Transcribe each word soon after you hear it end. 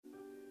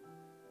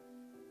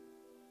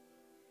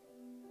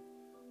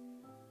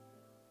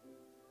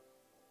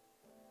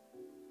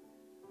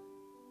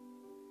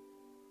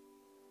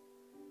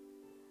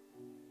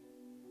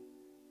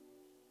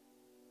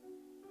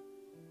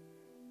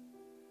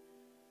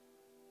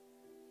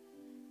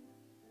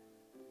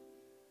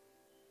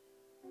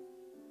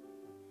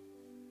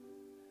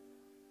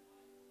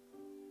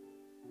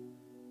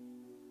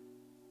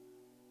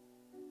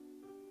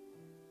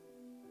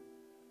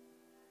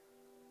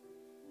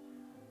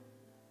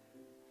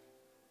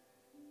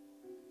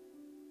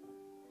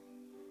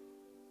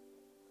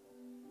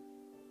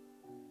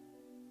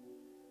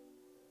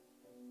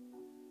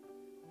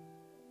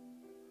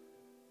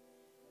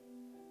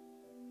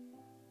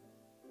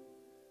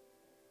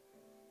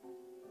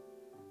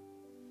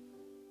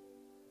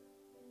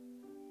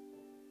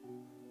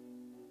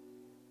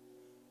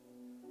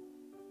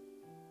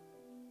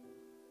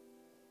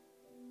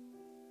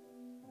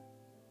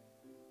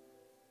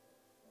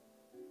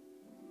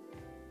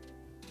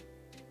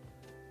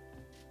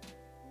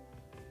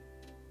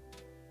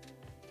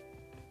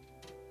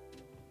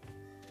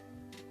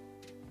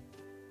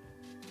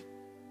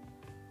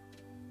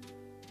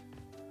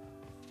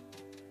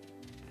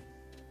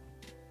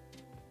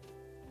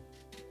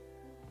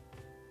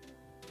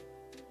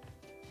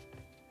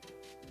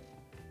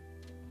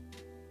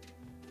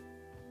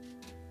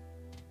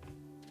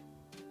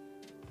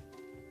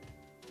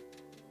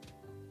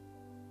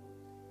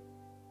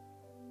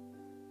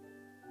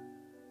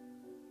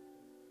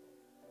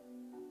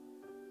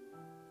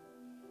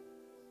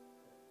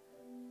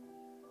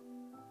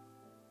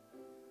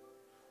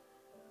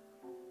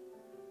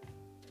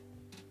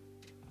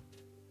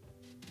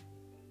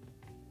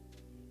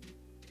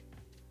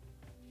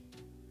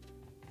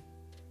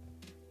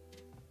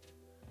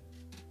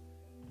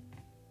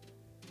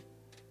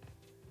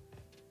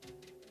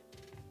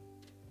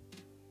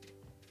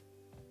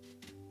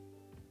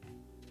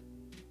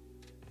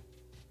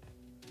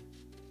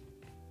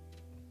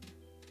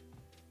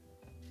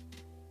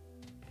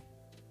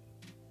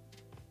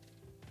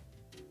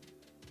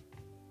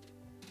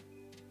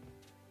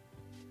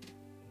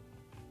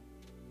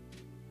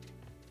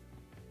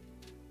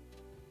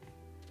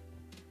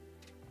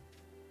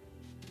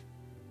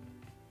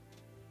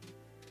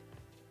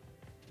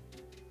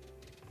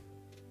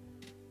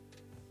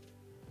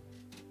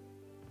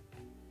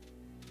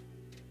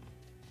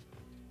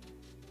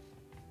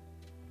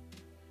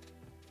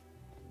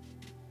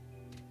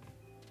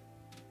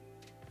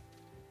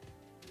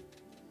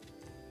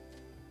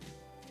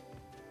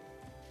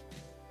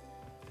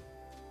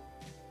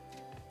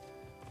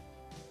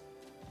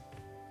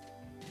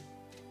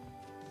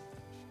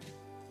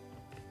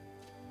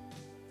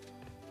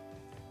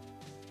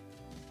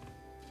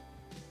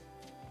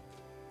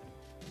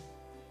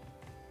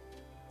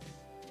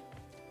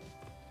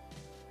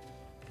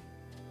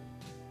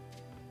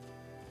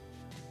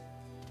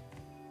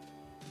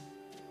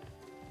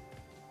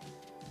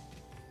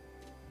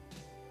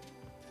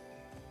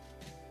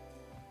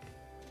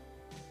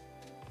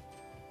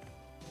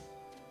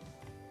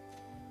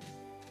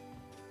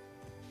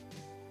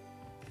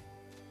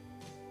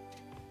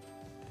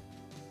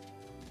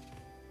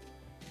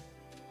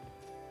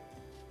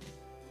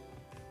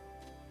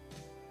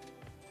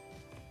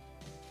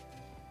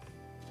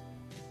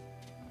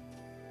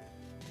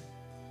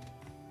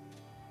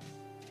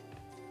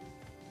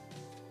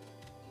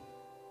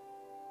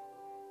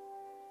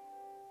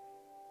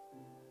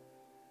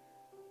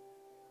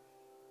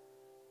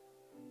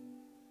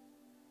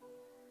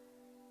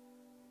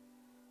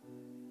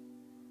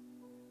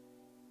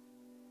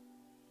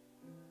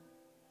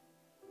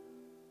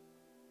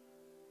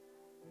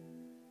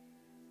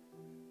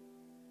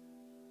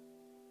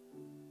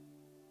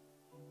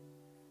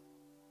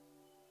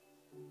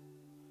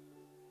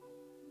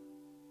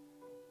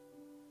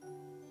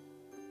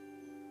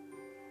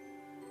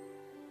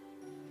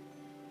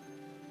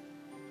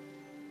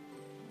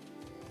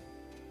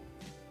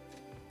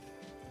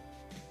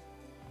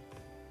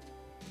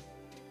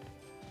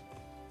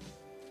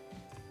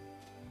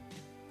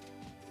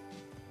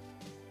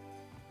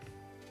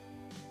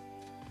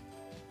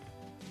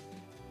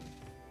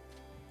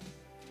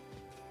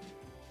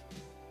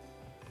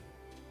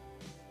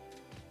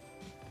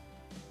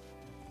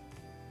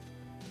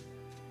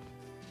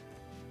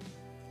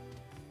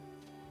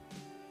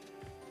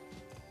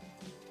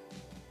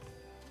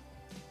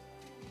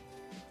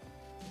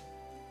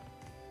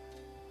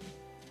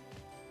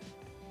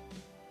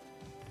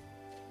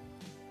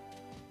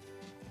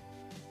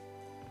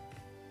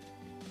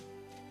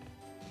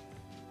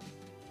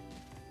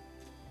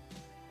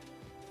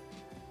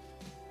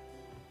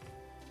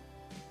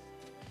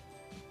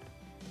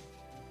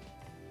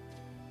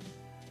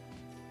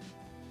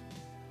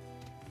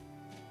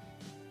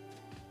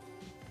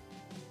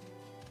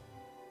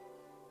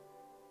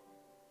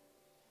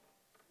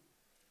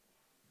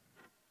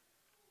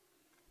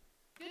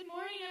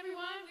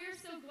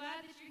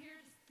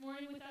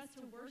morning with us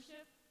to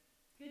worship.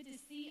 It's good to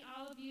see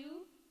all of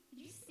you. Could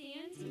you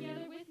stand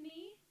together with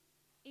me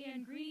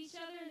and greet each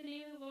other in the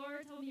name of the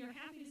Lord? Tell them you're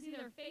happy to see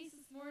their face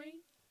this morning.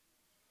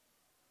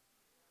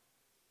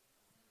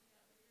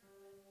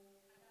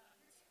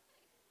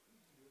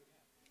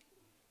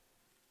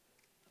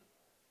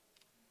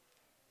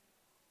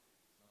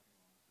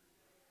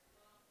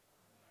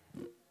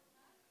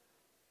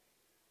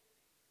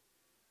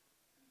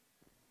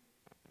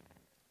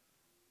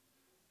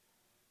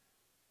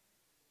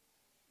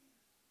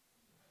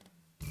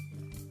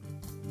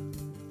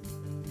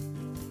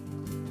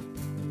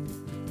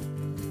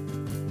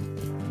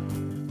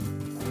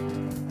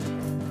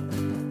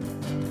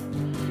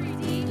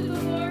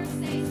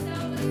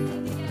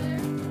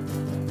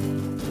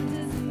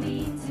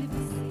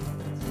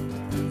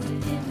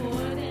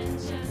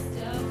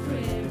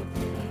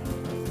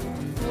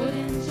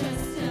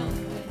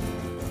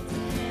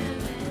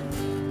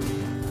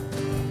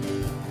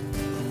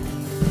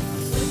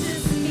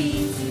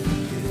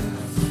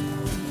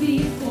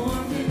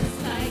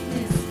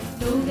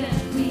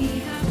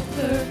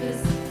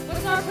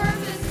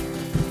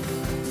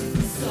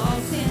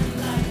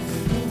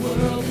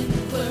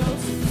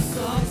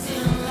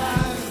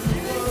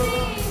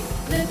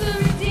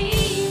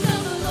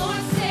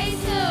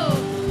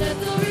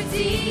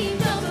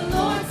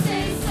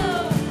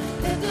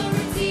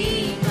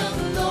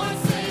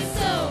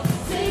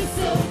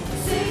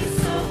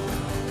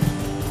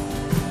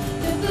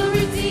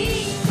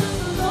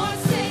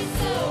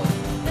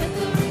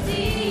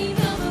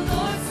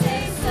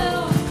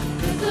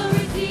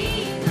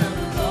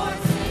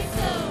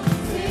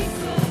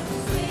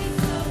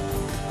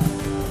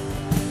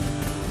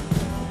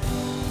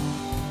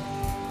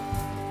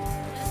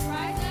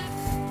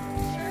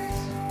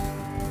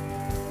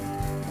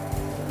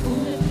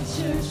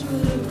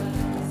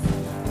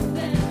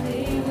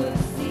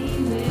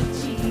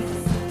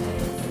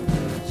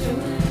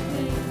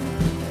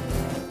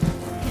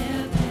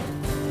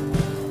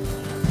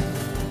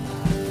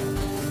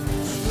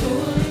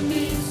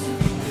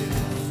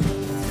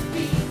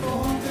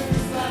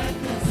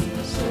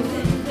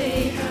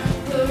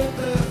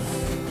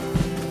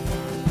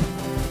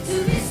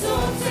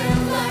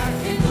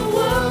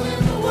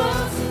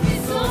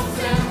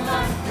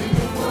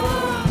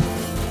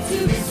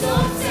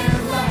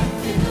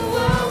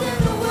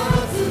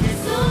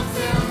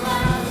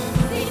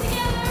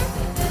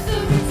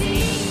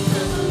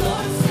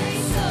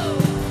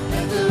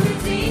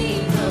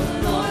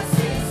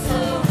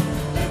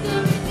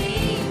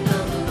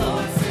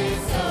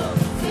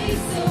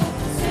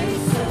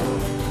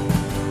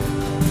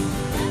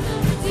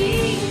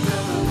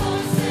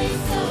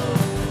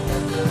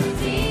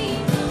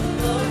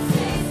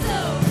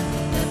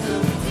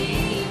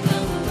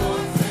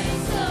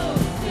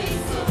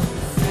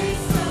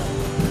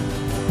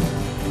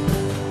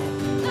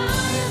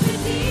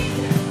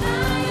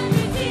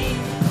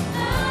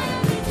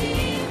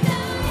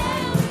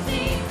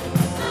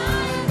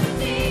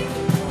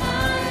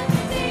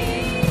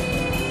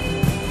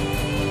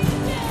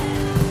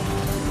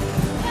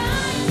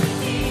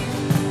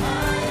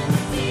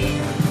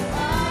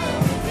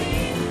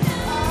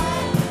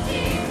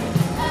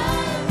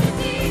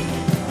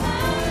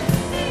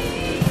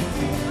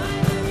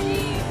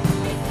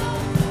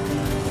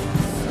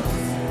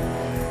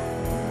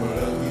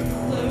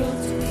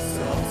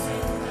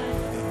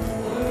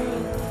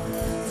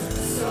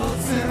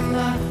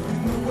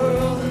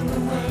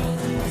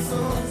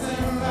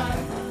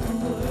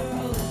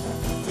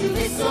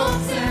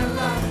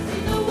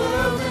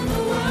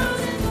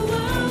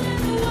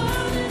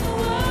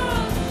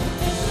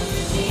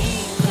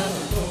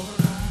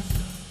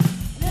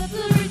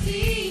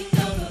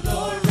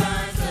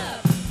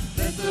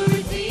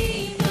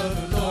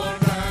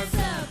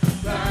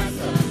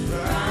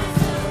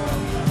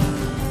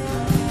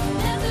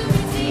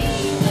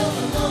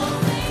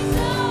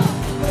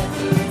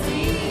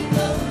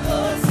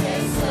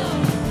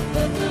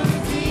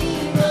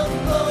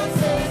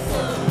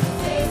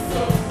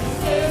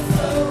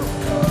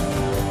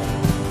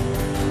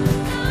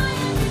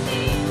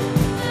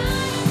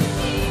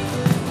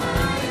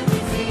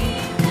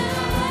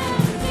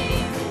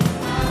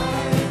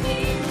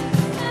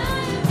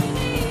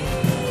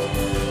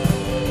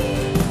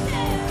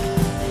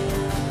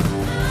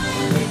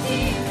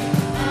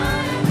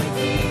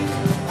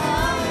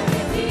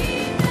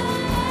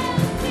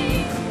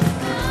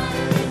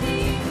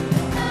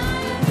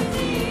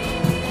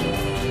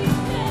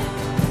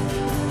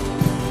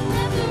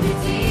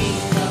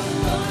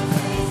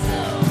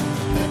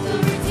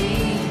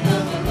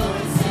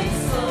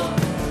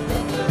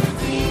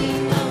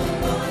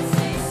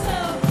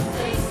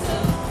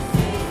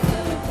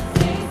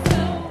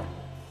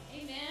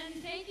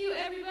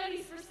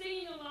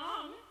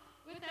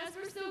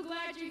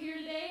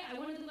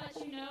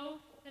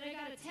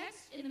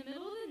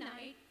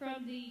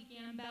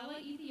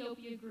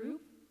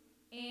 Group,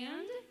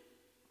 and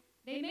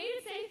they made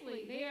it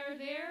safely. They are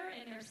there,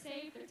 and they're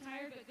safe. They're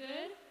tired but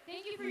good.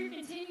 Thank you for your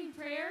continued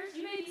prayers.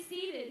 You may be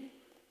seated.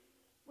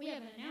 We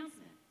have an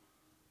announcement.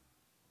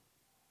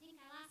 I think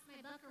I lost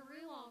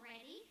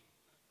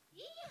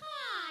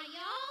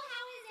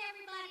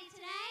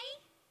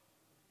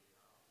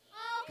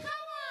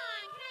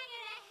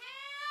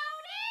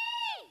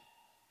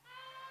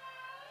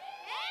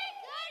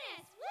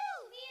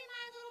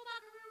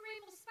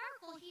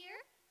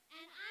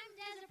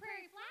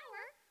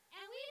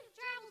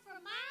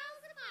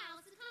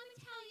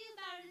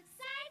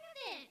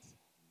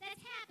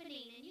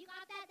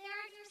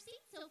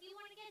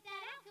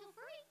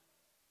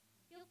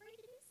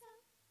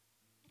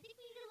think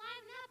we need to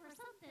liven up or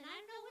something. I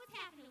don't know what's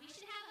happening. We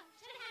should have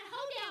had a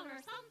hoedown or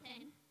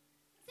something.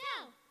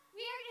 So,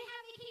 we are going to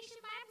have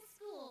Vacation Bible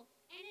School,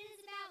 and it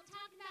is about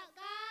talking about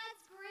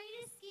God's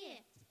greatest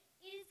gift.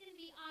 It is going to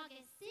be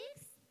August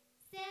 6th,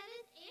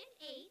 7th, and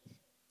 8th.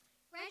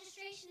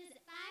 Registration is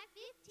at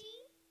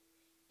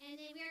 5:15, and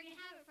then we are going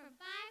to have it from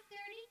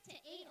 5:30 to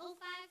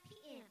 8:05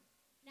 p.m.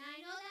 Now,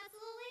 I know that's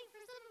a little late for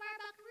some of our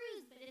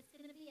buckaroos, but it's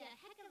going to be a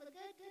heck of a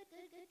good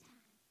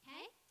time,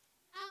 okay?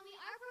 We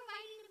are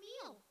providing a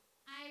meal.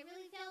 I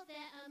really felt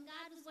that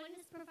God was wanting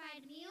us to provide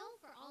a meal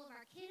for all of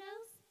our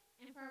kiddos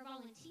and for our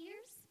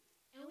volunteers.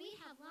 And we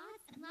have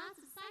lots and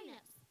lots of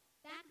sign-ups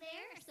back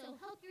there, so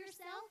help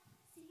yourself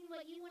seeing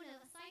what you want to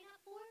sign up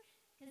for,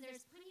 because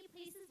there's plenty of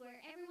places where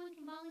everyone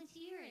can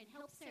volunteer and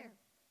help serve.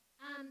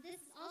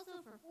 This is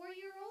also for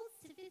 4-year-olds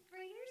to 5th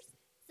graders,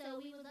 so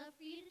we would love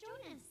for you to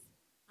join us.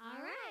 All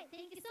right,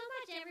 thank you so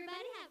much,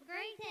 everybody. Have a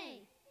great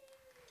day.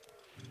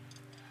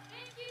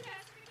 Thank you,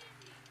 Pastor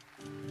McKenzie.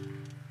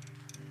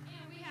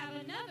 And we have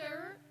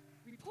another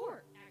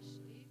report,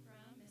 actually,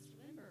 from Mr.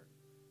 Lindbergh.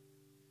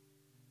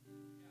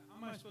 Yeah, how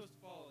am I supposed to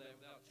follow that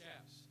without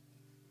chaps?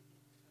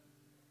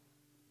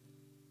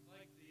 I'd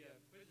like the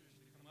quizzers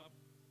to come up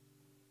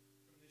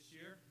from this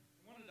year.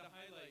 I wanted to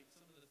highlight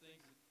some of the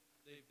things that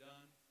they've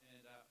done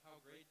and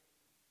how great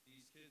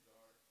these kids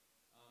are.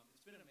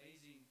 It's been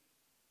amazing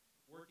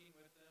working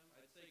with them.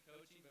 I'd say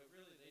coaching, but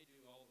really they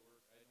do all the work.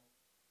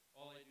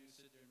 All I do is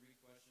sit there and read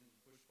questions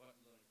and push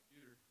buttons on a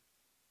computer.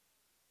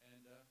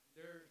 And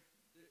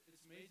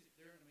it's amazing.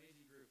 They're an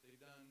amazing group. They've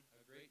done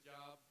a great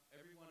job.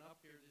 Everyone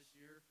up here this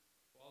year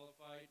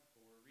qualified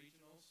for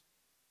regionals.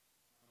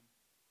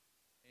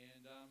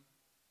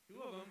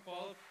 Two of them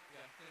qualified.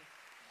 Yeah.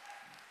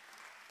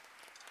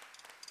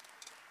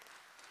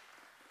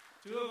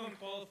 Two of them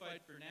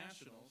qualified for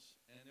nationals,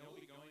 and they'll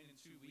be going in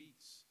 2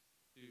 weeks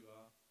to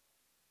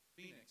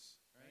Phoenix,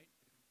 right,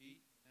 to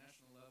compete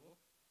national level.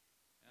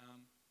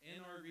 In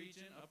our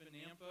region, up in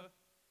Nampa,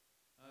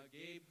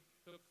 Gabe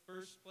took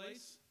first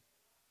place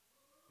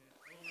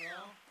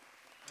overall,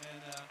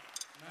 and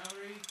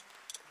Mallory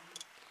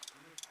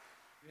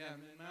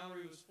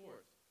was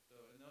fourth.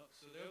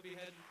 So they'll be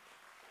heading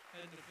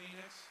to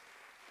Phoenix.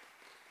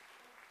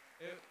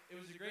 It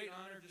was a great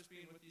honor just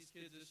being with these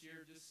kids this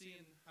year, just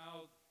seeing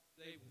how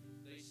they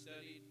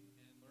studied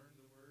and learned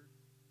the Word,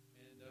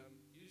 and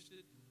used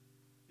it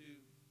to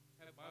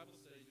have Bible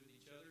studies with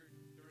each other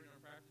during our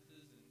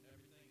practices and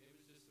everything. It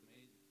was just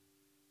amazing.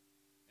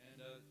 And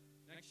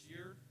next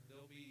year,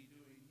 they'll be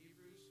doing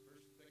Hebrews,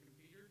 1st and 2nd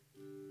Peter.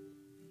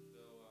 So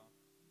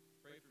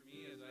pray for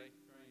me as I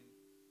try and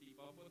keep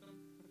up with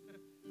them.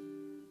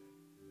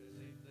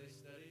 As they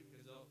study,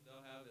 because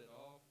they'll have it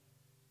all,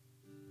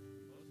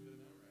 most of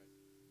it memorized.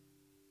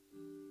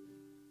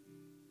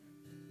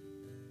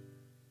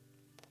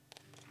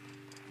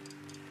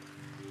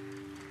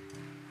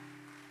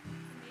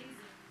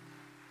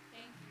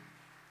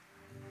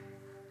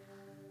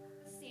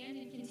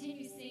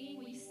 Continue singing.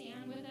 Will you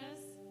stand with us?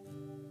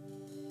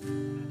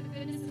 About the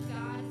goodness of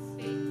God, His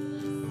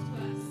faithfulness to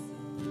us,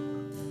 to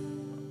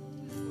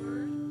His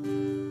Word.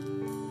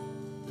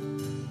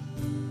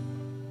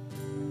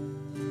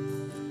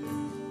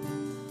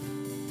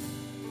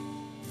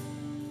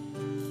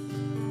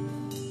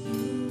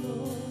 You,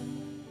 Lord,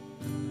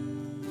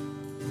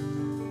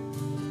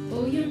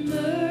 oh, your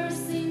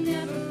mercy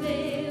never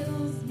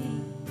fails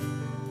me.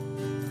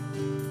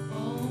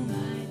 All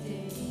my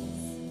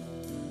days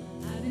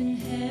I've been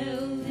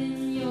held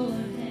in your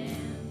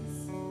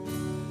hands.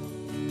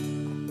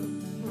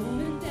 The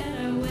moment that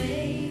I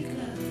wake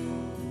up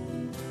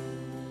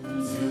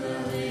until I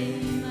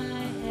lay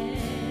my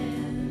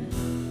head,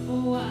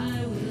 oh,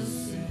 I will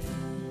sing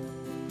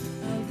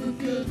of the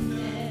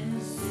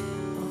goodness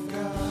of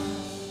God.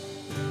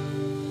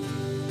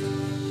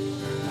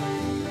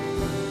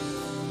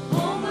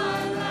 All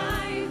my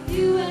life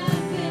you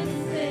have been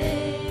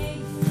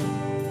faithful.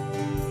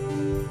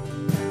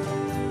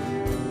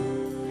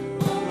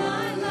 All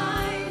my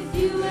life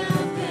you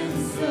have been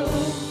so,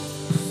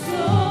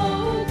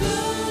 so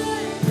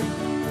good.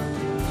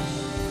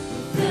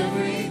 With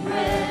every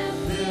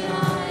breath that I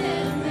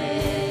am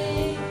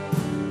made,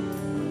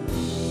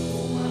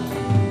 oh, I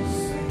will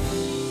sing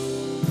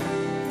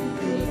the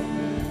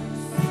goodness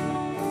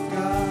of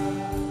God.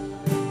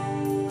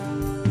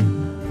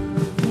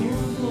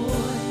 Your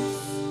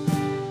voice,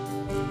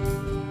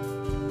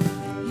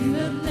 you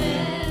have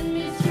led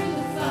me through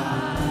the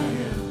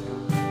fire,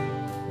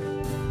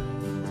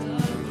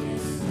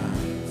 darkest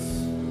nights.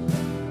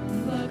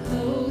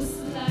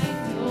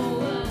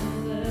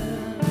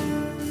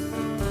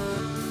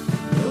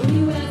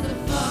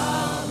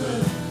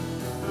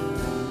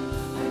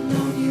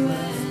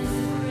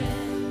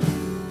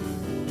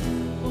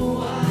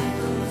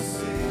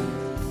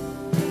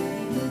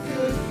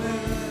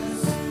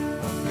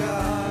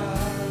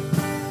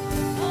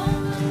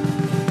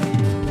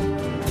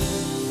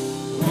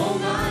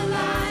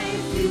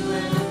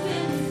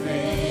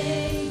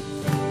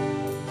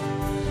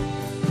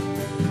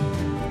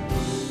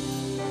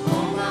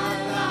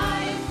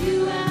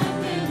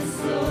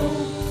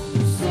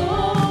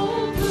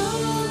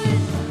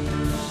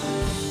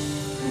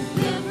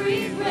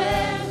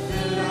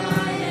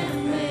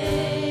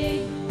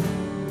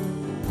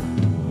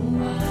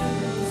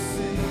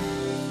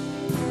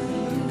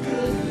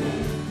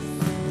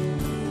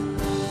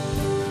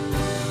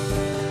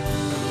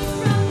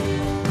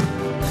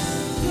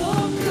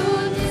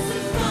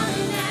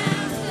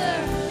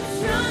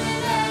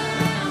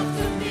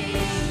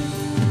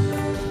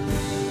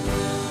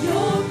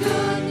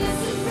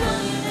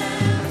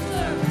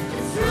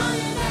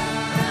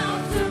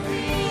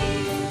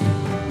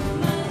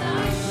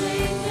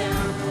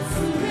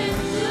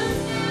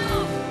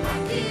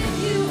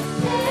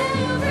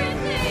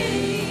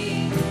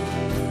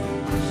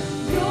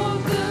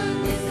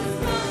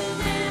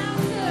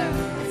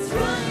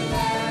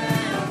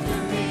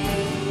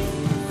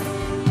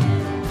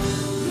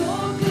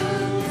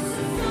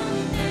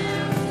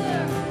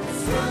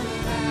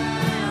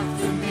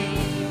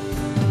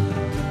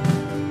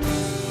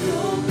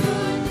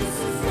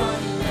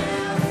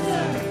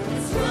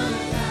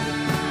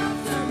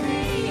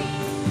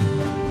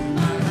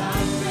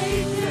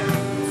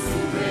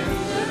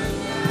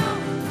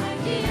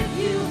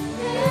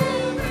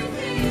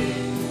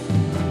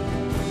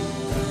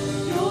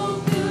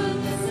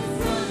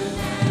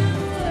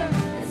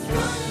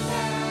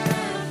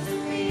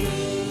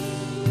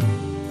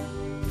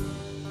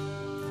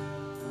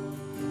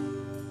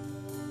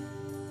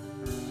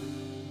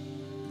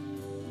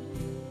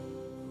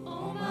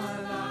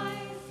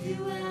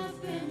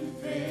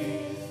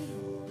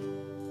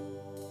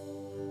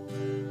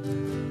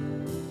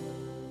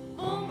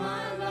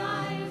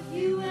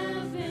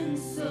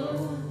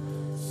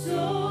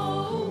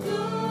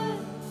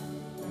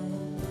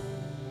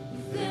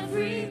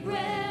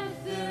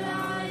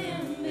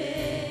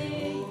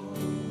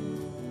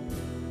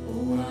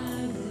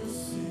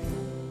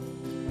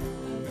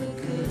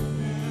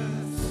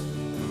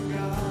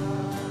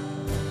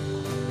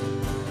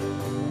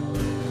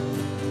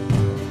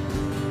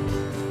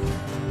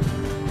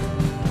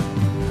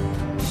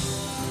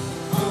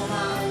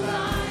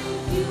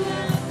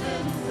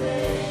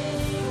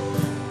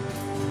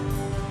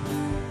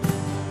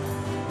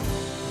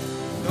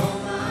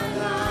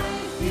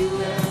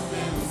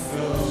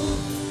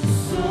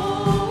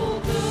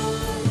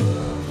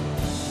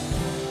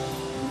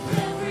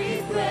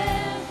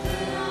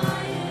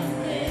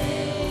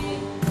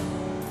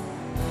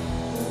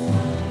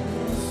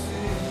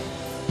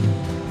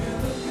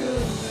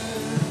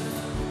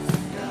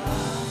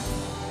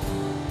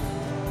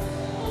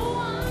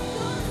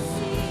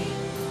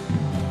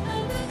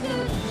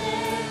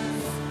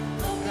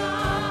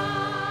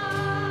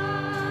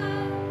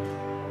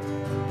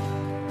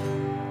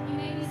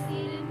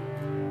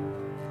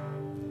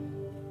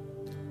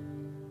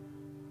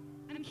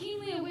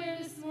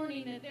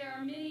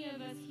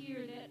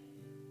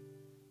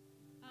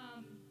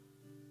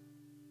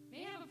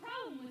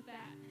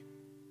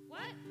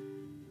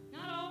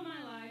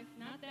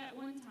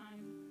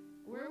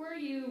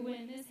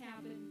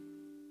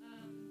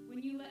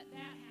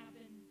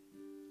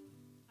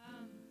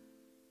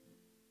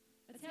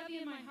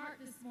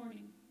 this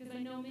morning, because I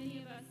know many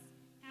of us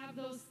have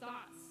those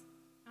thoughts.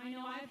 I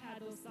know I've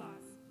had those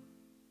thoughts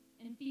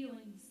and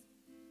feelings.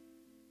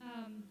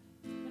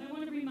 But I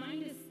want to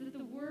remind us that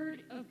the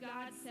Word of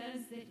God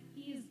says that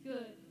He is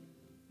good.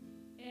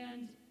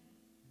 And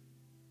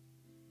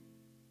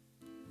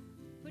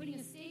putting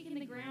a stake in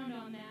the ground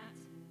on that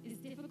is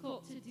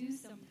difficult to do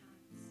sometimes.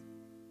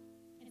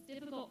 It's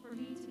difficult for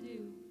me to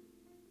do.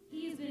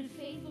 He has been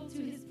faithful to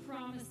His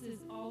promises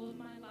all of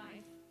my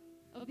life,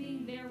 of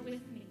being there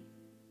with me,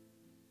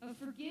 of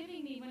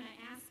forgiving me when I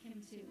ask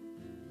Him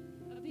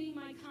to, of being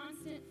my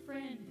constant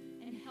friend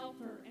and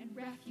helper and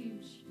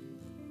refuge.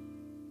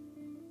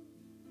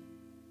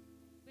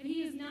 But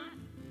He is not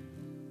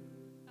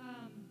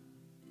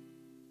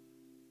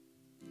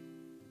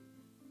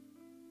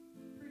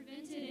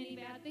prevented any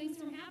bad things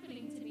from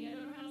happening to me. I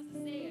don't know how else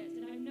to say it.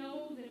 And I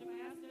know that if I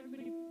asked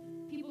everybody,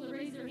 people to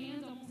raise their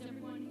hands, almost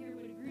everyone here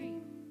would agree.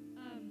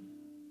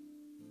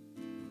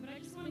 But I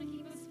just want to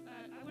keep us,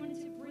 I wanted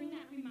to bring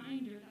that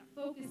reminder, that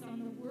focus on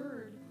the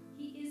Word.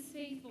 He is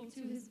faithful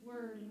to His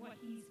Word and what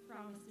He's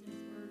promised in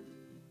His Word.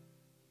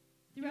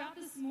 Throughout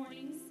this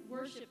morning's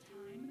worship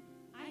time,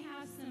 I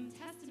have some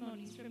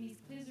testimonies from these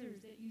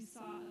quizzers that you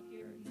saw up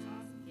here, these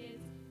awesome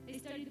kids. They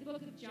studied the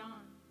book of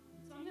John.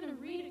 So I'm going to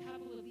read a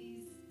couple of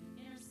these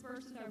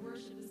interspersed with our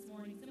worship this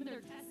morning, some of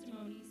their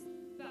testimonies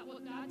about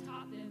what God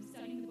taught them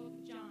studying the book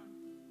of John.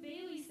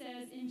 Bailey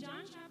says, in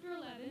John chapter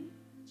 11,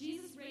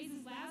 Jesus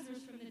raises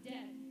Lazarus from the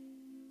dead.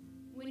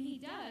 When He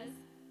does,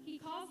 He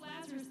calls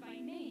Lazarus by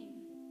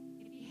name.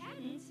 If He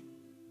hadn't,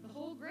 the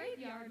whole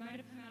graveyard might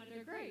have come out of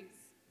their graves.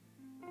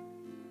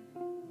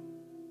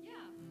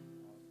 Yeah,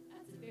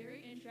 that's a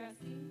very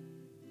interesting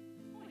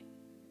point.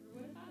 Never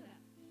would have thought of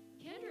that.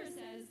 Kendra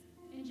says,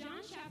 in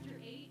John chapter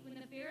 8, when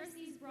the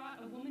Pharisees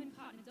brought a woman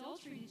caught in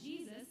adultery to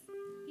Jesus,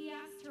 He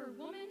asked her,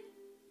 "Woman,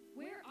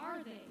 where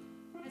are they?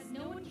 Has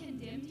no one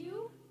condemned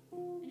you?"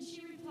 And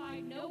she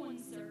replied, "No one,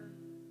 sir."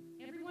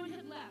 Everyone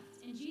had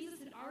left, and Jesus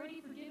had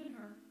already forgiven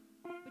her,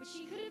 but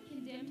she could have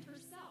condemned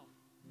herself.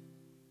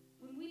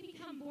 When we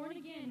become born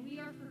again, we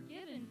are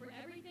forgiven for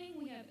everything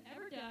we have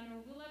ever done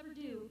or will ever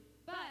do,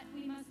 but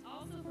we must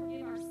also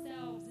forgive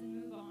ourselves and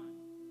move on.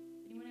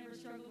 Anyone ever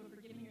struggle with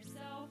forgiving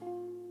yourself? I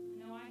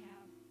know I have.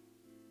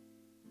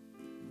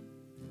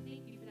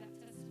 Thank you for that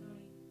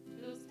testimony, for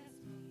those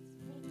testimonies.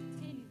 We'll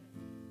continue them.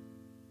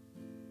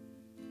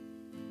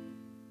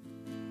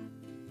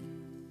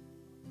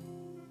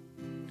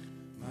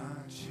 My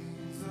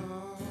chains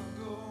are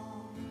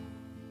gone,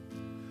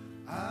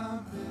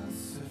 I've been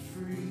set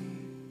free.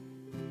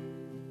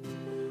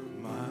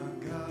 My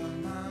God,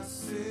 my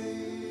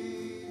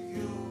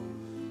Savior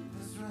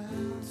has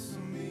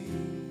ransomed me.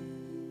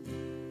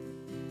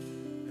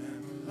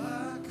 And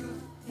like a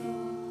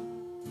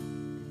flood,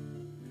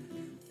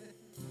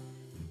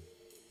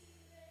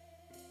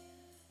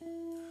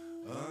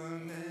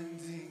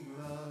 unending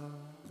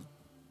love,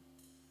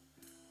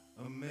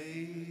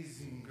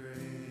 amazing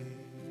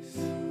grace.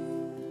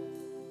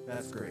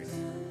 That's grace.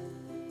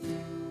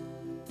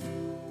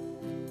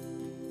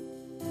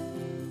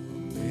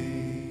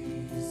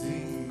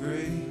 Amazing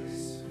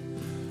grace,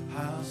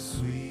 how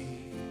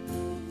sweet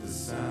the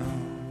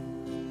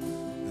sound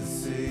that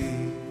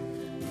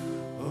saved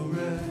a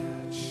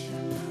wretch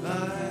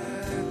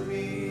like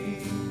me.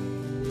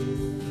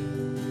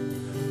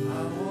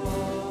 I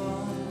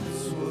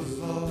once was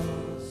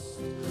lost,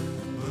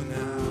 but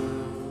now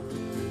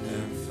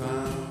am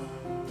found.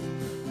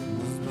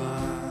 Was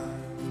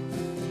blind,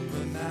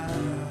 but now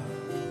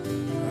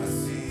I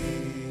see.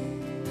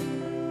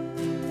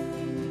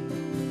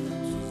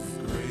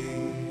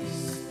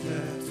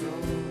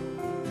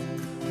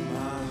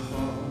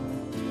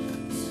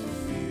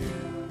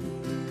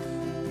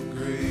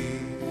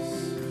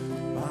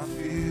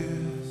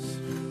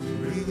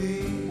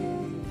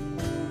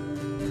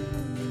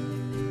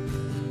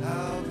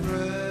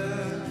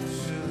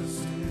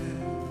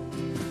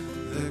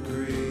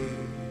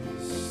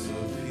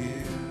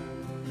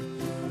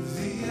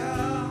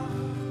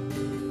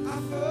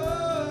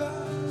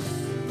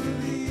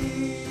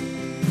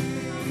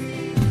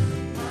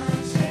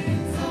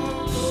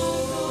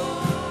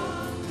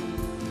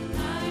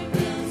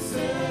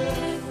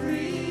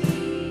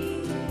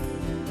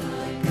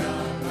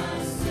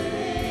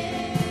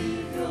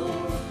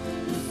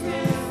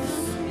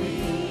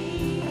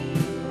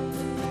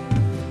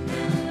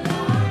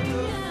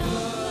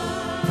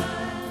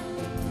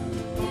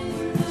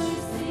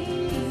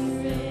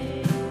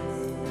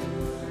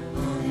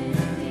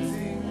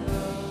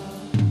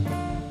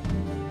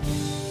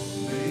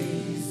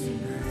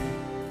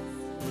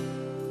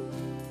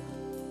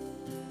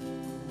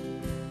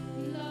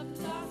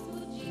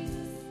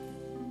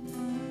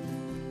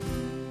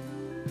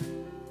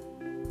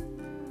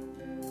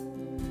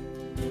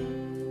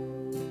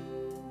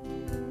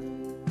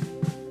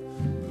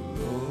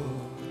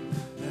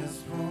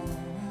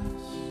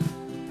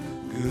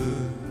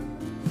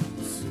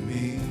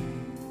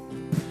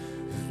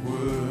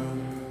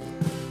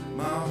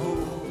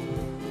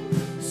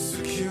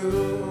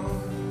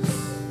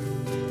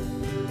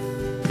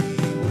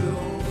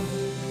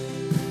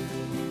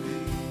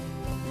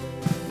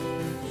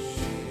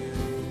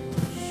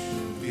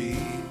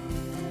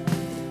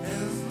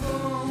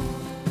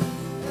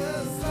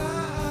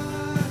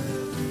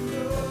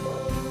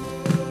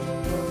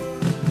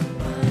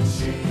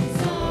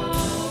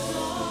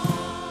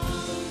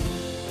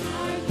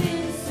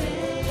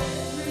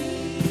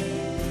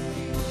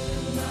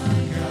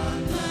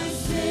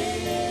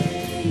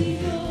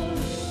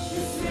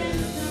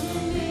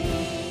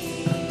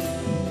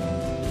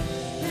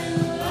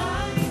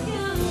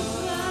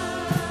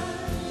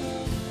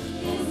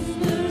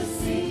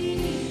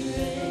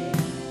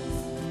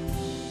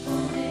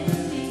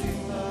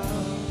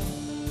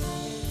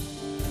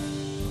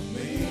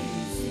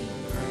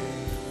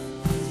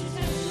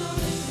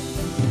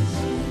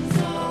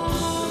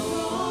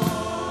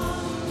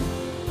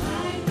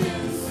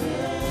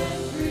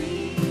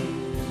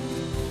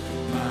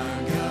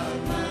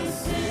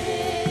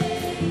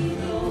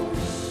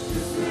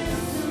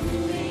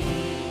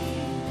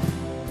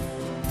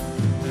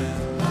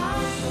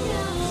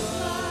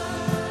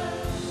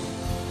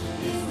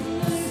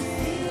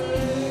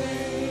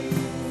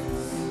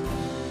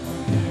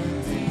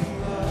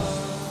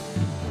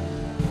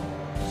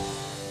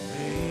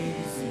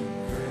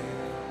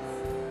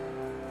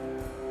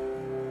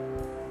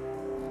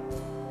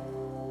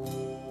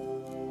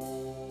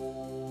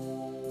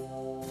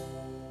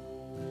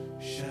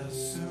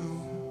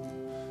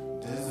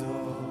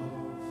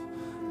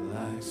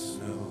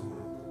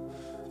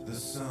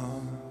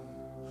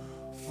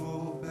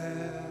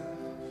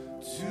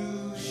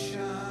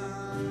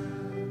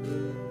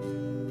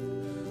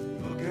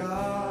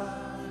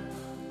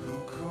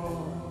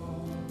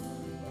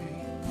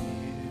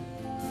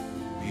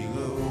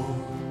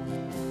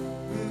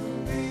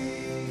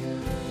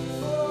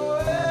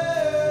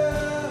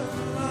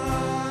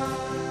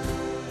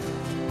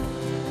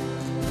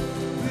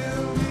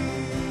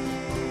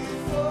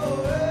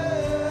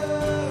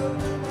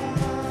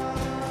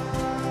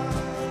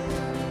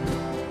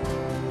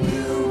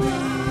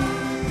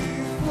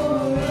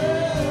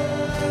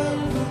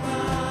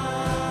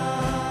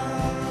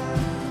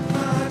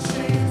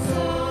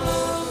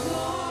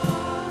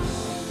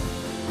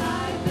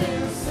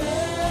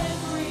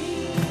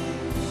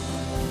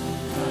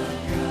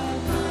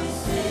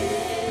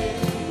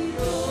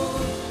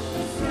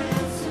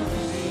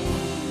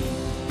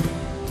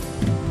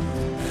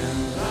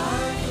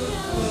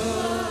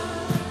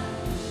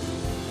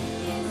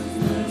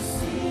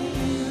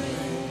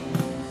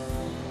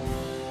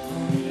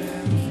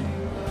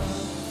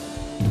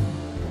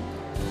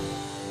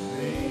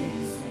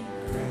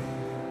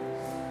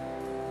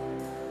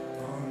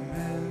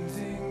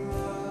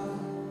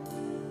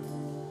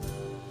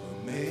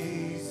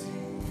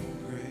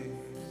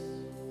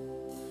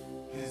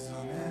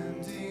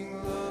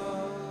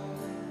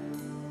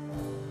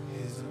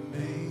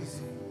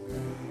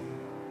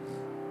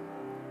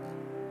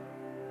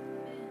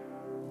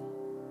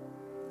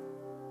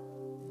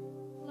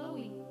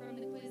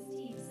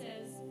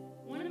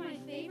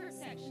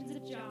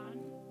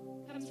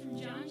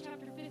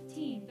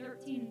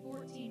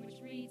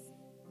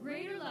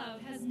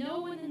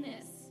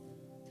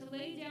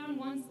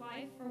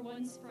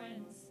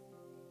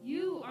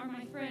 You are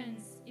my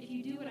friends if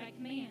you do what I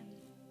command.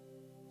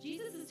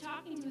 Jesus is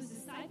talking to his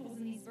disciples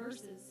in these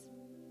verses.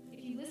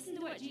 If you listen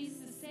to what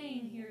Jesus is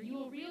saying here, you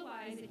will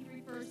realize that he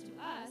refers to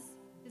us,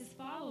 his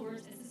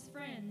followers, as his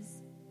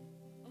friends.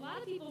 A lot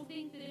of people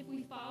think that if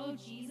we follow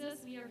Jesus,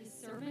 we are his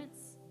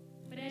servants.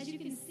 But as you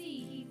can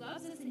see, he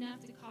loves us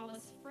enough to call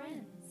us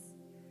friends,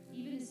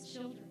 even his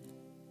children.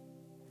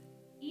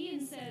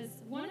 Ian says,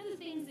 one of the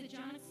things that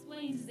John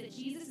explains is that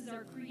Jesus is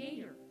our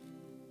creator.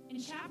 In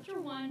chapter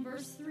 1,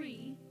 verse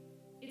 3,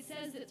 it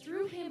says that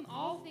through him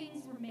all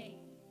things were made.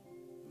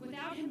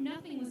 Without him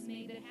nothing was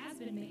made that has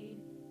been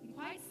made. And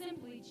quite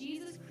simply,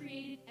 Jesus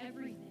created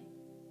everything.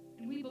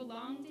 And we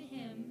belong to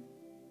him,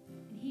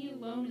 and he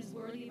alone is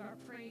worthy of our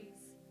praise.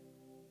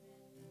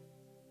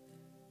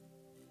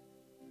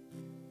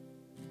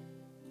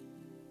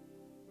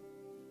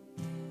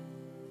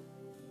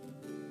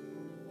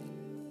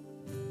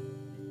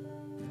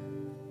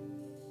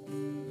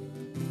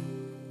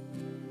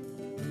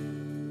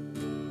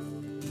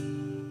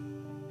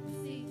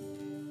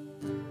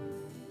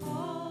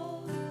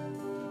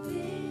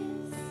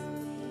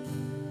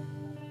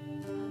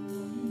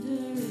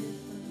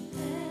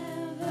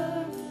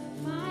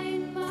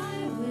 Find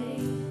my way.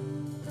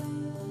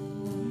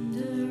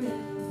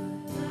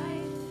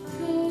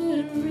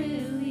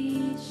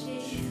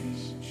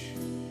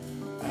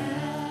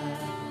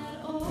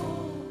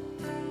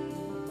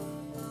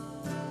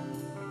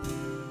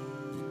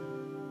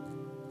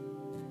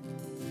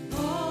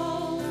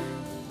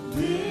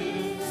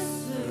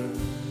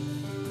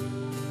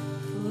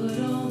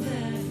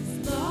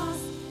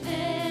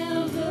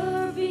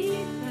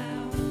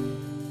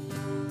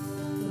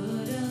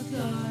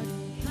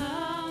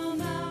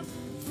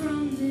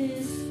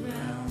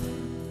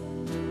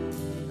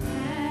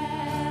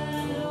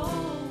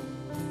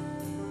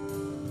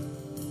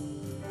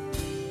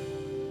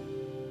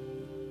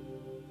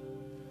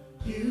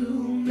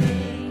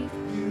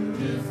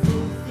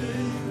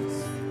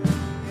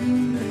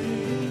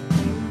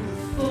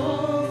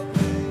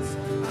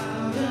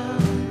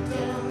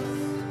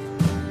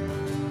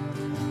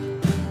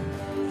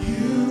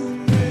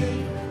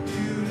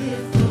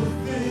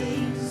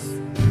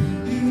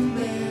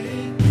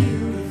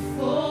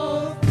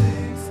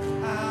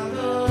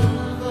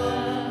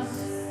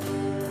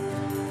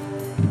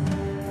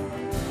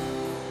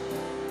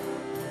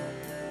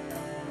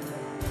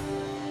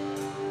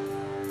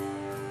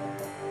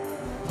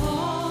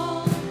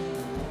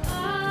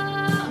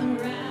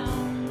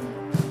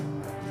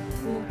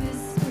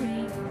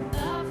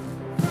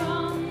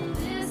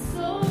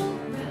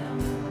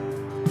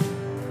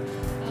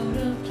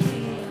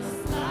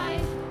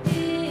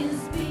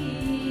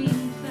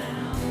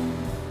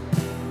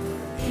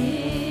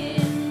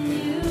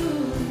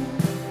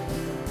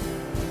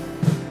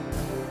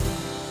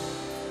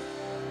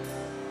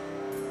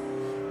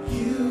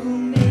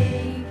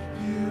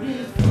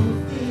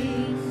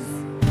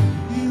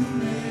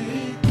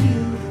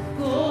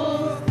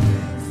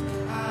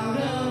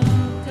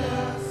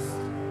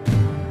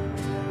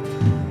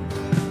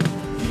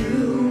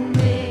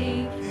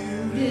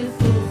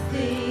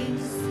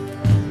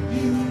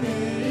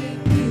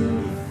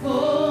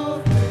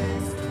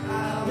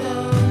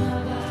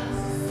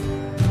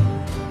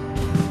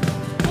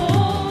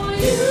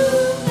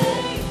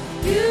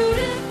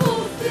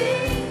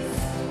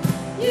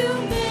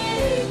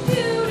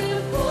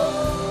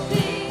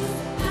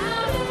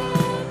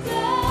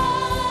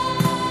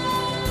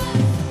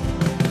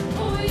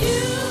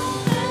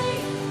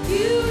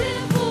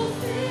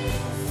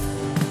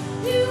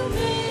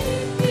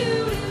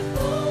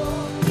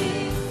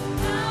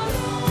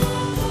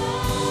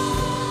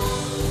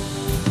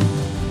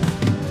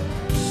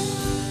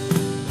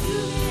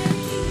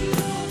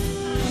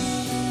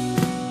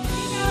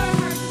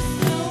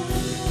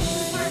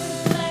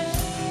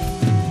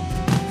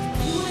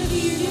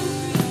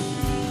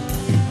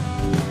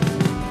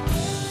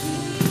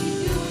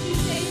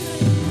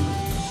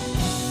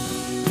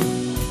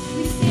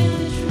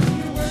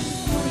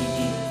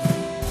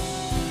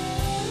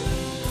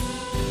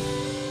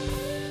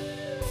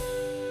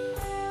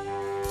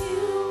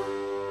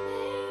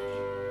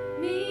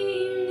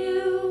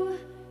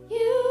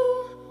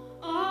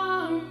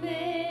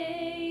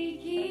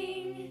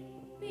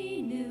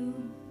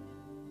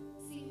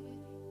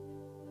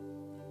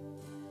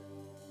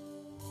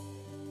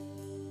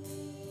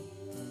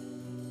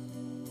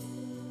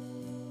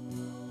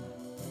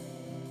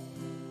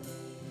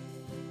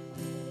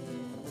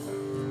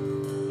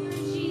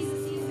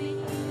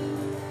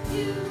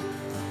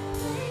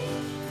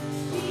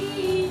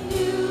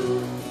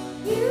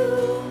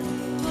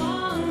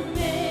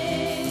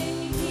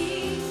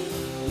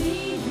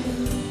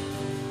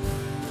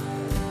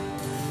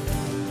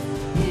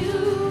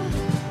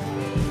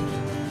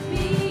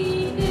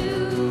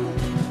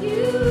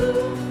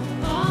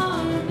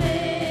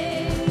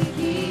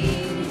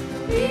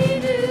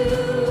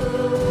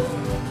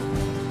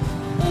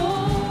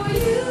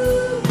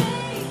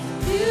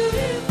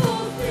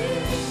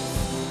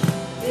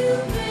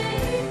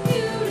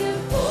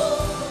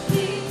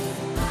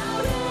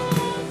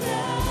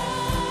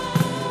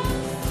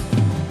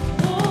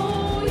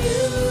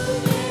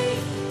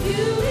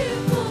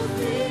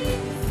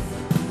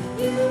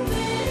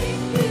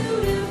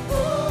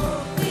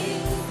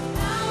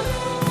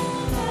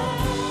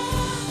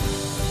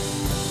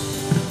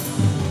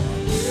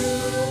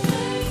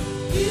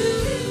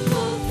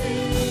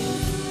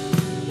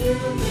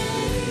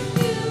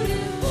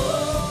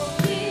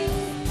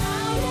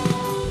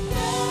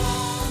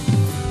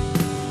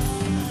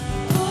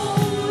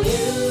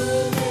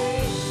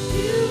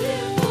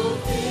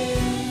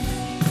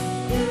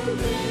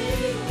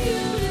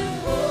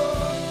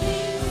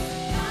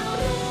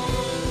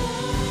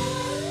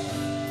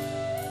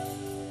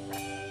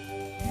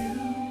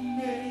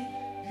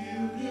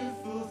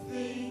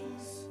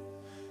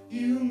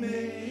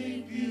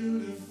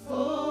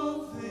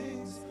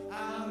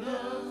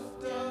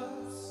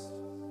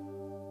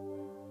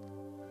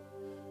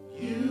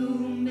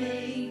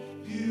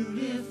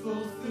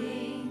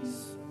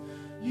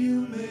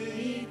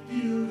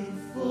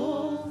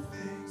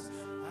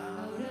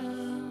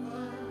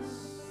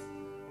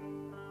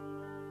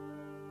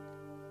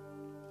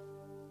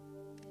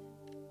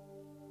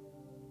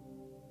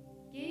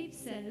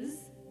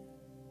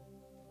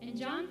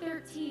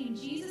 13,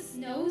 Jesus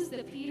knows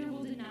that Peter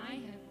will deny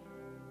him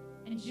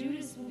and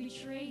Judas will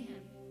betray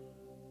him.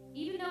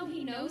 Even though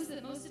he knows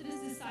that most of his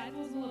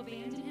disciples will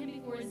abandon him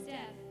before his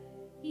death,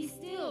 he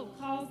still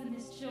calls them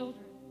his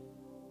children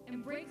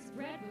and breaks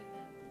bread with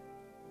them.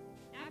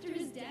 After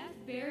his death,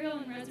 burial,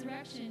 and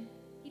resurrection,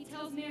 he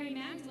tells Mary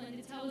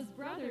Magdalene to tell his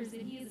brothers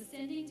that he is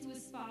ascending to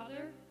his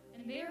Father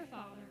and their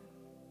Father.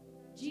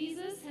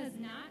 Jesus has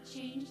not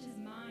changed his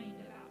mind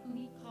about who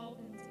he called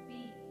him to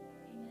be.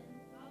 Amen.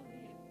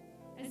 Hallelujah.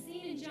 As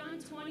seen in John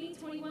 20,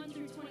 21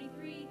 through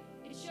 23,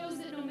 it shows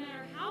that no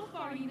matter how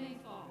far you may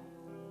fall,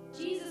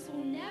 Jesus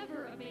will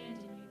never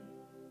abandon you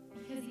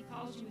because he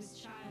calls you his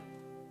child.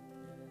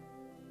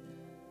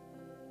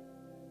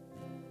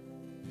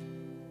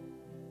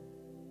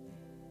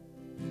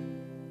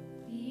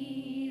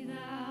 Be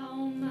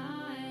thou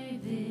my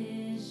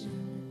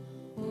vision,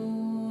 O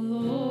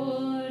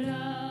Lord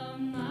of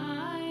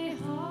my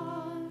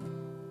heart,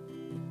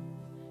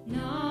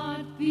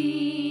 not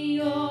be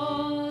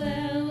all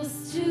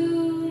else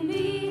to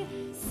me,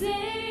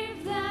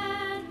 save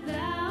that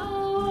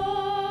thou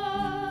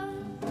art.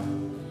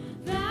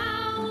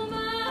 Thou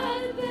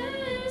my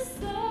best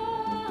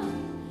thought,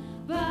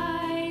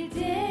 by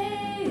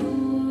day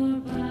or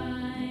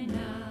by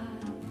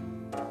night,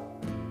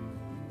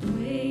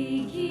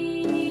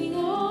 waking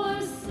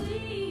or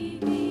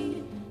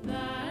sleeping,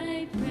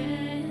 thy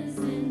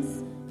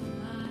presence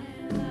my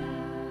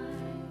life.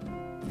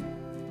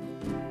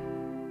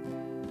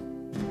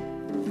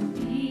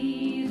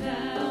 Be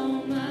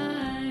thou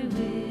my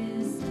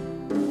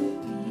wisdom,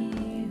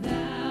 be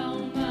thou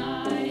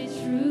my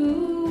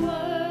true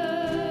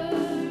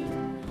word.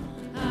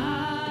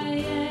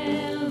 I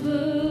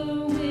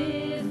ever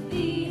with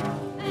thee,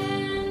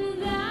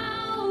 and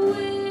thou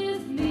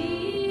with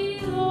me,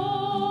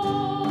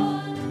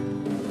 Lord.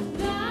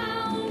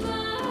 Thou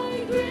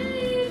my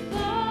great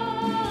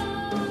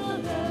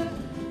Father,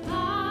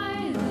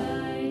 I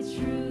thy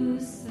true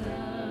Son.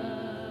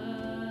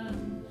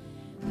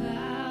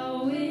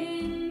 Thou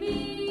in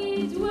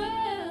me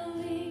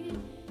dwelling,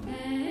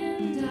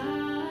 and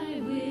I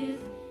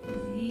with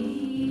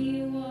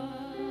thee one.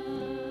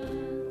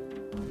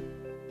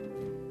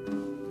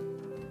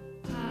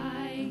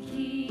 High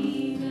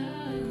King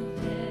of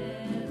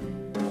heaven,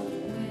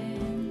 when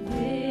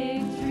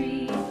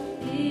victory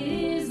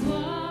is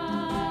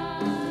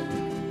won,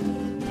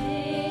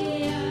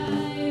 may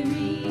I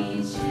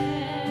reach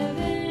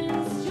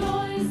heaven's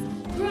joys,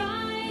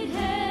 bright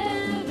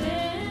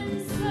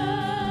heaven's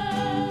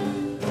sun.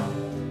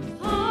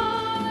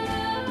 Heart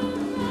of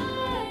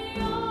my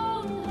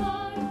own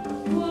heart,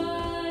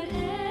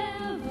 whatever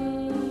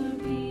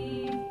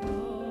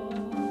befall,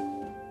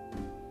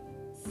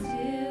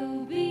 still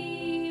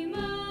be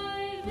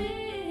my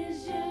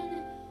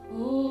vision,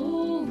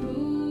 O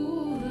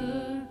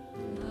ruler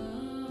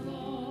of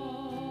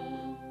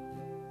all.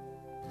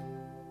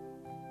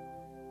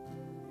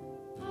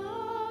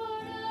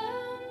 Heart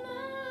of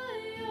my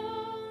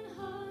own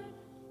heart,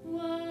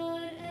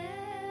 whatever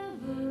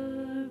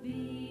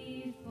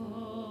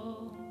befall,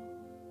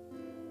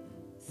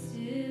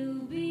 still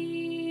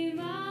be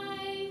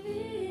my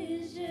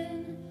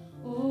vision,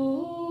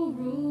 O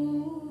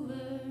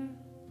ruler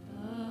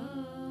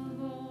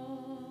of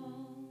all.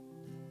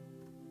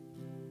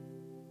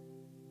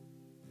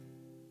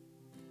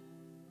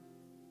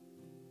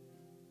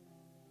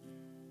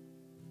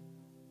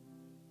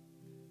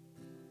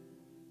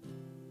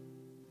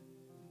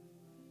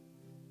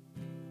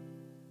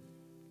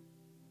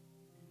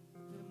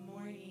 Good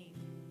morning.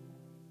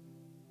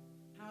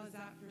 How is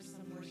that for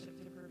some worship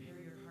to prepare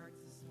your hearts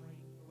this morning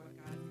for what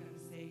God's going to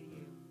say to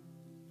you?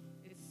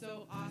 It's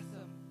so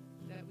awesome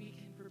that we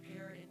can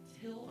prepare and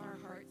till our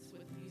hearts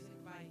with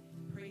music by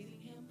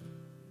praising Him and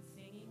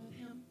singing with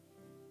Him.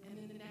 And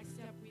then the next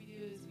step we do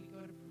is we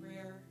go to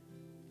prayer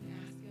and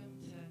ask Him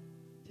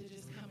to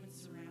just come and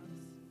surround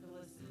us, fill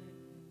us, and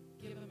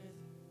give Him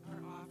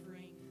our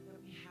offering that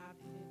we have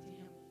to give to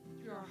Him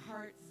through our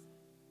hearts,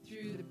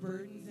 through the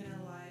burdens in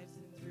our lives,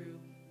 and through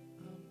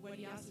what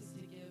He asks us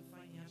to give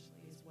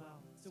financially as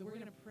well. So we're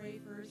going to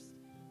pray first.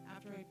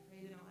 After I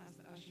pray, then I'll ask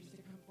the ushers to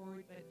come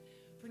forward. But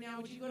for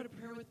now, would you go to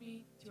prayer with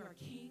me to our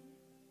King?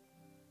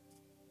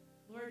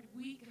 Lord,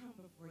 we come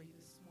before you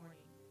this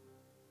morning,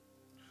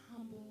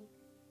 humble,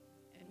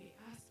 and we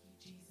ask you,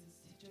 Jesus,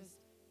 to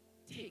just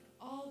take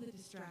all the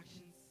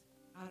distractions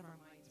out of our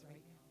minds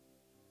right now.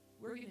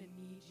 We're going to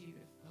need you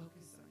to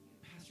focus on you.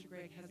 Pastor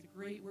Greg has a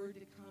great word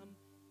to come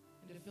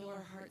and to fill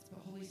our hearts,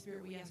 but Holy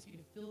Spirit, we ask you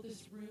to fill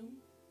this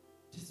room,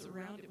 to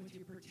surround it with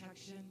your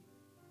protection,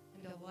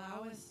 and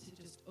allow us to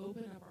just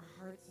open up our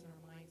hearts and our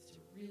minds to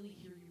really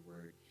hear your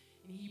word.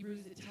 In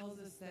Hebrews, it tells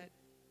us that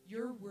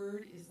your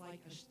word is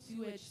like a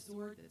two-edged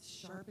sword that's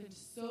sharpened,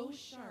 so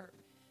sharp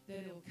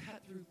that it'll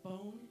cut through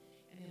bone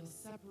and it'll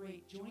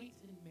separate joint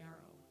and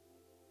marrow.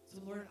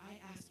 So, Lord, I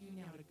ask you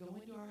now to go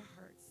into our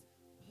hearts,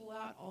 pull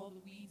out all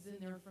the weeds in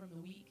there from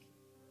the week,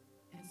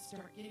 and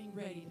start getting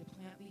ready to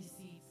plant these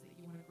seeds that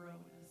you want to grow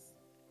in us.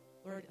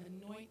 Lord,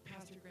 anoint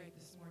Pastor Greg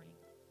this morning.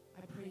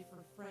 I pray for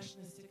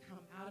freshness to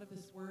come out of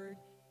this word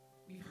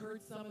We've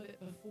heard some of it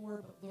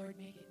before, but Lord,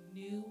 make it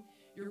new.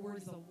 Your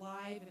word is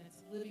alive and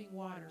it's living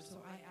water.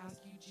 So I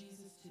ask you,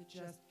 Jesus, to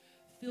just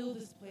fill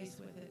this place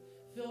with it.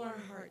 Fill our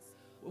hearts.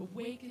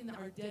 Awaken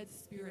our dead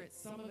spirits.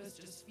 Some of us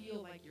just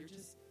feel like you're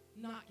just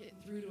not getting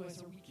through to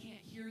us or we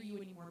can't hear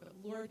you anymore. But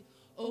Lord,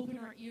 open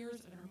our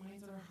ears and our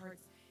minds and our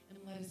hearts and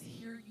let us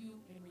hear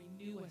you and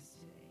renew us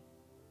today.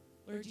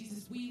 Lord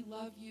Jesus, we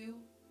love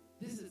you.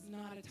 This is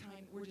not a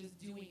time that we're just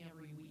doing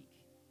every week.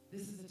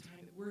 This is a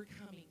time that we're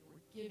coming,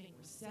 we're giving,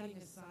 we're setting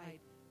aside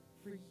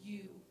for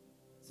you.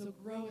 So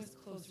grow us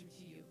closer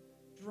to you.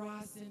 Draw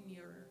us in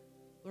nearer.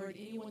 Lord,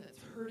 anyone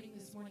that's hurting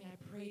this morning, I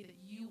pray that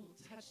you will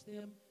touch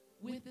them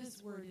with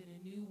this word in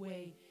a new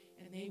way,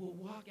 and they will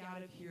walk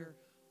out of here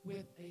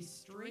with a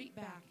straight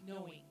back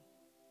knowing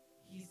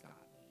he's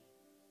got me.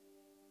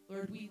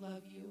 Lord, we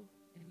love you,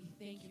 and we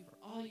thank you for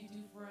all you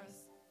do for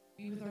us.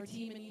 Be with our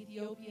team in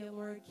Ethiopia,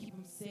 Lord. Keep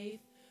them safe.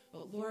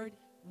 But, Lord,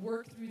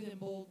 work through them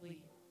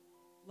boldly.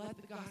 Let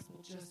the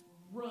gospel just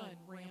run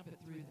rampant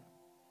through them.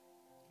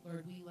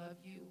 Lord, we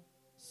love you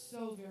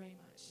so very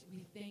much.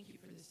 We thank you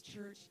for this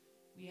church.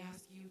 We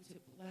ask you to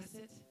bless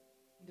it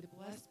and to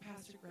bless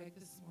Pastor Greg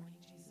this morning,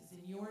 Jesus.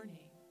 In your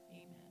name,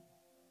 amen.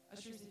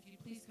 Ushers, if you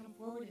please come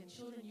forward, and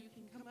children, you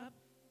can come up,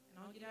 and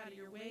I'll get out of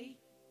your way,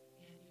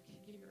 and you can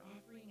give your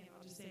offering, and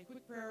I'll just say a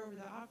quick prayer over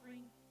the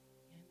offering,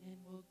 and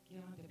then we'll get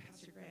on to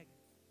Pastor Greg.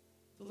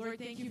 So, Lord,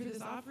 thank you for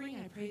this offering.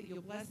 I pray that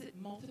you'll bless it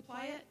and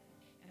multiply it.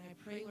 And I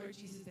pray, Lord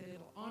Jesus, that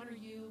it'll honor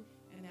you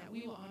and that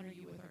we will honor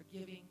you with our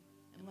giving.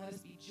 And let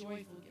us be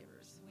joyful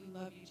givers. We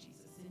love you,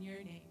 Jesus. In your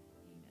name, amen.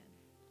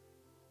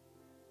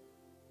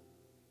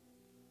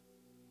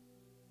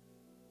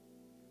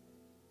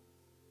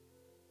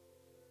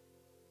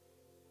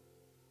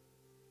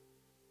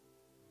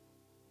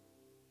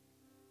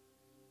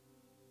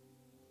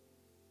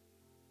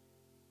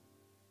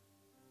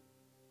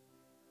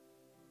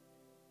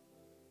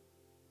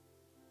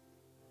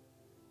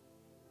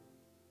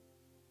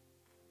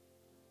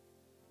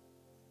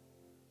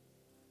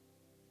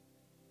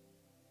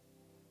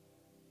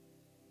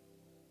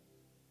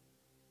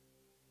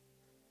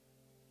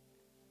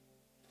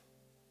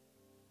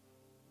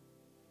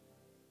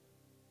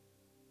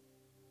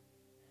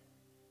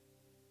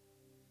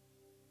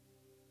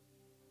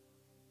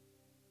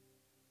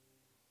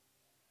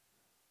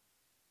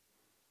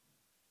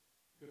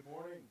 Good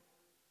morning.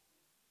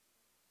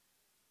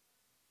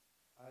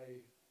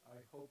 I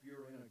hope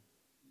you're in a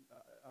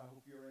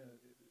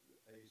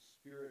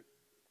spirit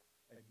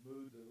and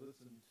mood to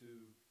listen to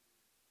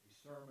a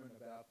sermon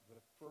about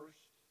the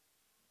first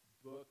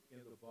book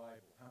in the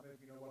Bible. How many of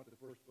you know what the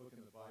first book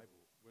in the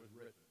Bible was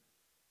written?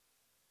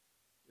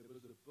 It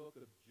was the book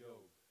of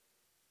Job.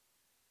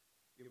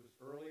 It was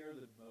earlier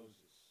than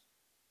Moses.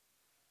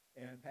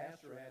 And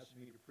Pastor asked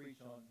me to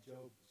preach on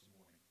Job this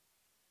morning.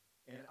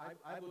 And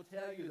I will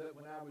tell you that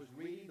when I was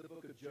reading the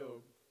book of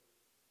Job,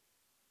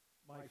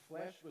 my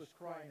flesh was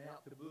crying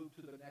out to move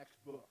to the next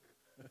book.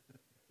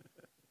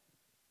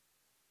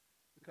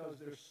 Because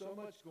there's so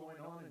much going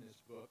on in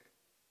this book.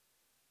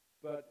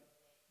 But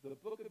the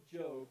book of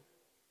Job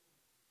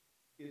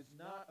is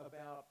not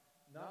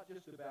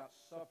just about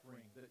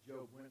suffering that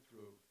Job went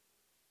through.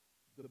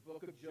 The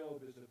book of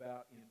Job is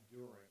about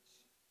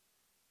endurance.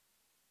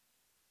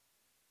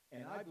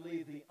 And I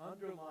believe the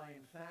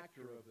underlying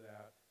factor of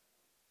that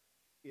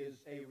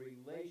is a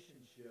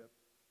relationship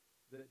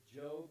that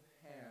Job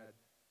had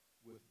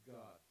with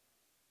God.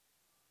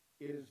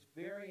 It is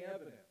very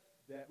evident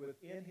that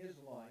within his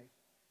life,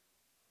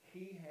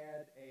 he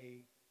had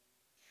a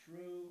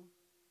true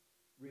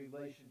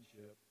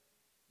relationship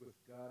with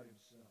God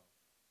himself.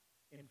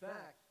 In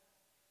fact,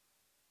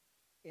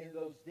 in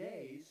those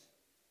days,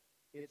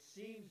 it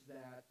seems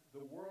that the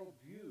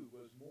worldview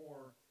was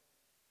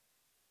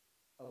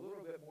a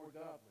little bit more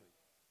godly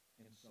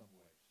in some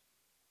ways.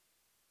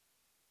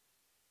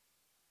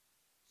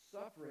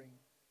 Suffering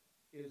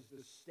is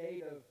the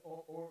state of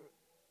or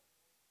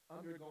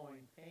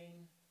undergoing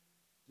pain,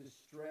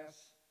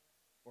 distress,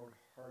 or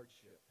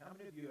hardship. How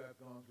many of you have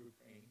gone through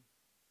pain?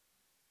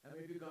 How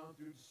many of you have gone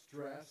through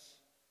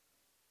distress?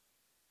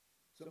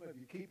 Some of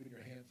you keeping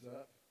your hands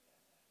up.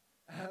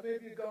 How many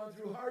of you have gone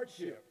through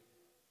hardship?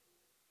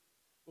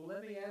 Well,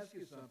 let me ask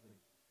you something.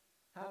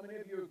 How many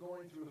of you are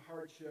going through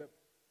hardship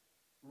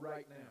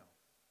right now?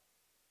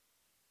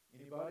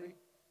 Anybody?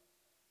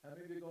 How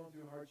many of you are going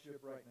through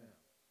hardship right now?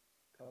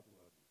 Couple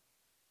of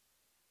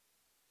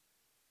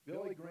you.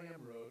 Billy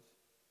Graham wrote,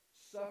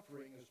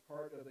 suffering is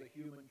part of the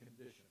human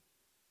condition.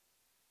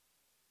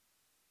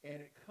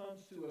 And it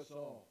comes to us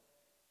all.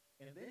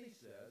 And then he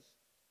says,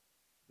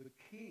 the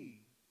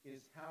key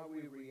is how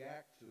we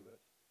react to it,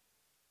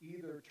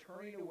 either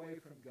turning away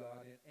from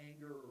God in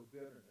anger or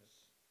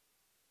bitterness,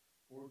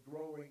 or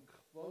growing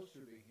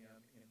closer to him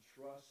in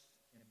trust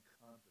and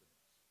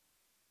confidence.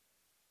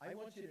 I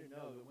want you to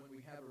know that when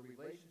we have a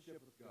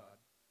relationship with God,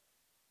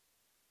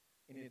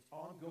 and it's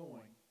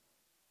ongoing,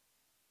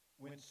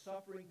 when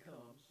suffering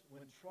comes,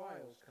 when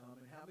trials come,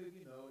 and how many of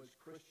you know as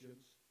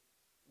Christians,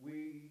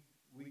 we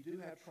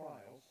do have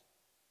trials,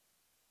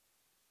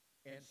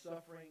 And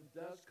suffering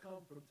does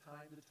come from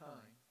time to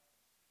time.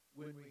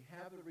 When we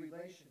have a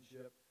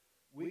relationship,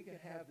 we can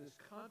have this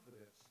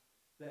confidence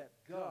that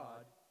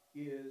God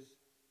is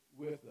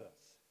with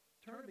us.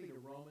 Turn me to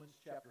Romans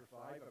chapter 5.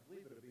 I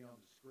believe it'll be on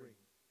the screen.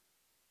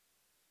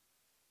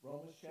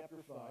 Romans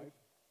chapter 5.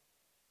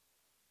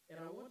 And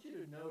I want you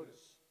to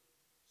notice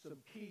some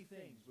key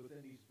things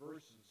within these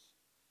verses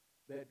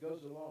that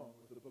goes along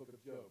with the book of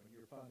Job, and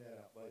you'll find that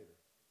out later.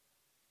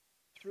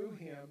 Through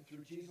him,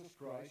 through Jesus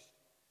Christ,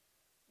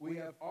 we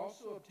have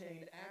also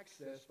obtained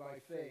access by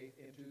faith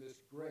into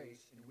this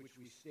grace in which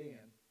we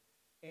stand,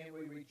 and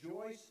we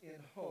rejoice in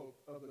hope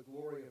of the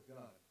glory of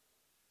God.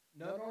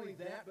 Not only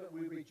that, but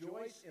we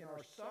rejoice in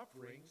our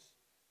sufferings,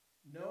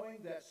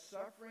 knowing that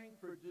suffering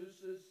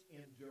produces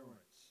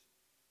endurance.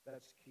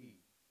 That's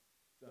key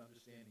to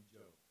understanding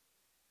Job.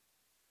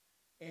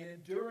 And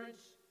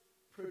endurance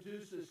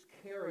produces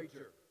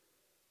character,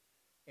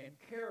 and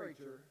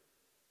character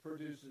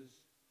produces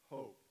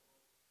hope.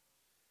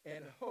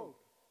 And hope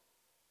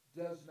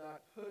does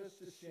not put us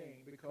to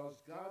shame, because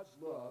God's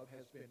love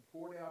has been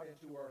poured out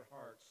into our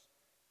hearts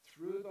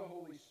through the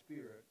Holy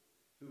Spirit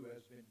who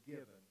has been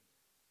given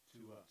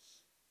to us.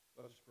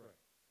 Let us pray.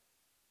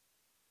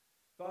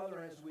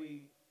 Father, as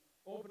we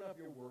open up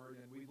your word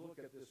and we look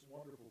at this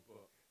wonderful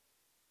book,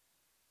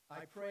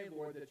 I pray,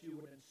 Lord, that you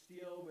would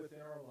instill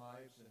within our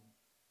lives and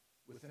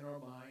within our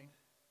mind,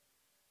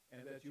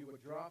 and that you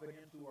would drop it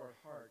into our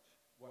heart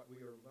what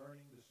we are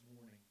learning this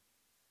morning,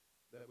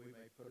 that we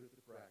may put it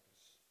to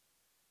practice.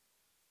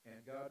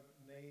 And God,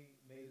 may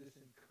this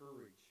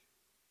encourage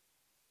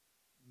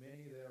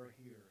many that are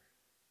here.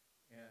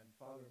 And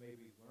Father, may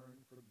we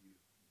learn from you.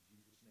 In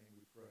Jesus' name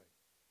we pray.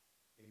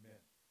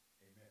 Amen.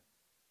 Amen.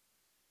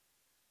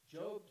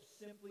 Job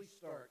simply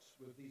starts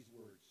with these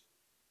words.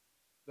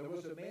 There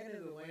was a man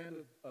in the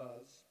land of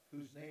Uz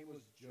whose name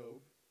was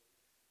Job,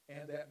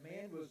 and that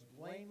man was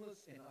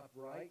blameless and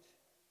upright,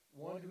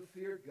 one who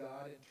feared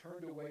God and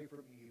turned away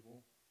from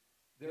evil.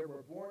 There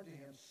were born to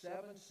him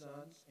 7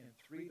 sons and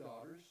 3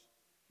 daughters.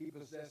 He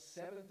possessed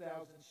 7,000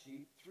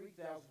 sheep, 3,000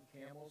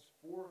 camels,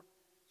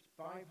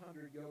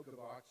 500 yoke of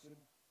oxen,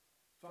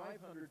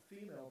 500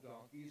 female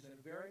donkeys, and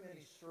very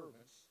many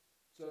servants,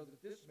 so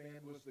that this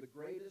man was the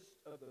greatest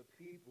of the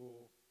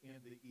people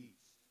in the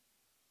east.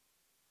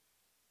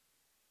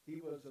 He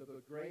was of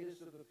the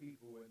greatest of the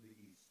people in the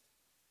east.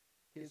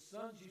 His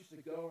sons used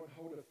to go and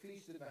hold a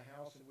feast in the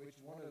house in which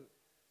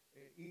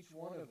each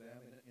one of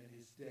them in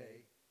his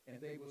day, and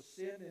they will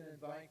send and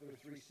invite their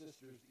 3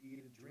 sisters to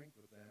eat and drink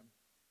with them.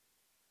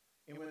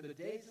 And when the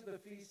days of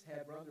the feast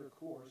had run their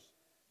course,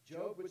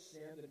 Job would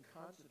send and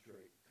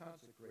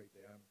consecrate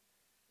them,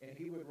 and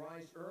he would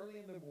rise early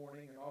in the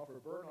morning and offer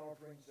burnt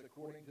offerings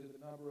according to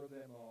the number of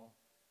them all.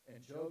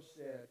 And Job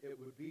said,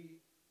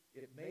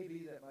 It may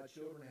be that my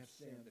children have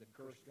sinned and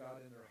cursed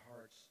God in their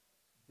hearts.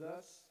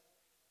 Thus,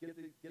 get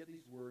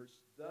these words,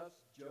 thus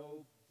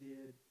Job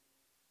did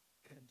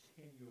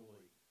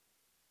continually.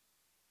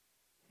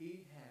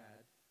 He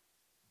had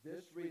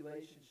this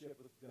relationship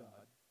with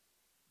God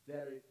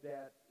that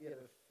it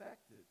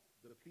affected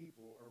the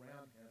people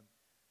around him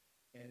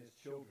and his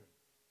children.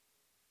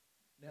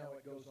 Now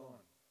it goes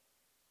on.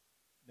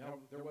 Now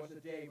there was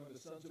a day when the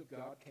sons of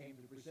God came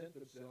to present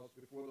themselves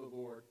before the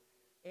Lord,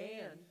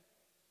 and,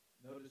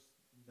 notice,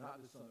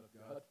 not the Son of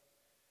God,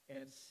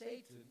 and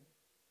Satan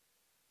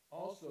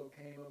also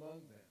came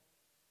among them.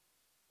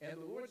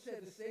 And the Lord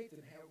said to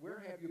Satan,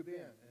 Where have you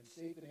been? And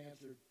Satan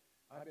answered,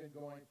 I've been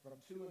going from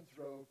to and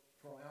fro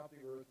throughout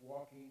the earth,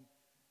 walking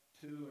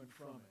to and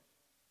from it.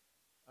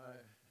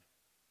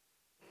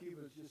 He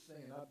was just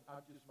saying,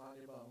 I'm just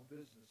minding my own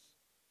business.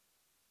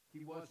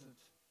 He wasn't.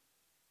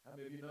 How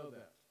many of you know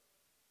that?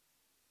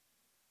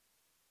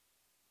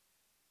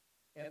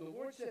 And the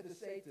Lord said to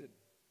Satan,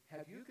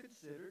 have you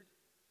considered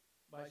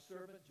my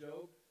servant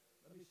Job?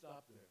 Let me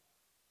stop there.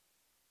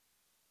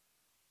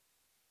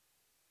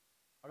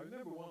 I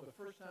remember one of the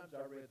first times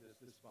I read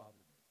this bothered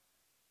me.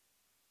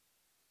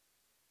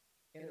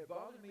 And it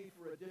bothered me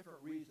for a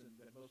different reason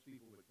than most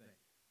people would think.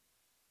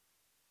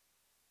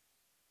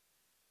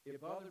 It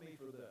bothered me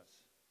for this.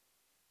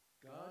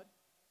 God,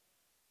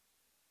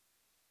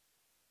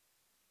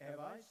 have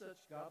I such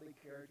godly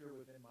character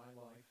within my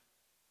life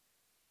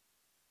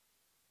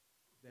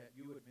that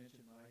you would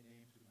mention my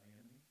name to my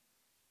enemy?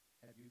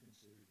 Have you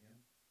considered him?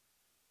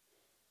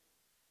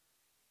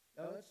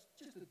 Now, that's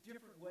just a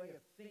different way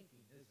of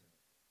thinking, isn't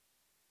it?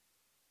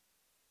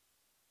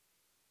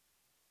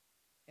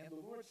 And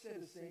the Lord said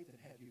to Satan,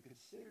 have you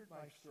considered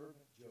my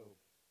servant Job,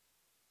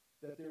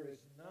 that there is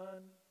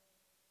none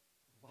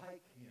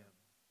like him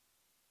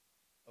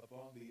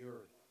upon the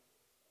earth,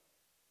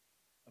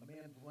 a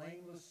man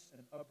blameless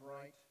and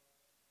upright,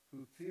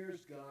 who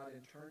fears God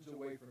and turns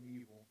away from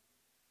evil?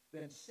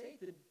 Then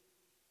Satan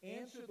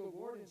answered the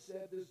Lord and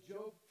said, does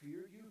Job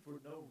fear you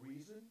for no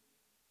reason?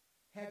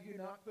 Have you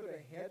not put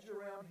a hedge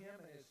around him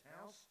and his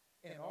house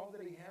and all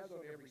that he has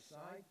on every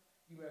side?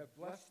 You have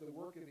blessed the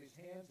work of his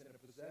hands, and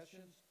the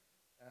possessions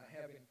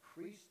have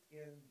increased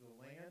in the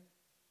land.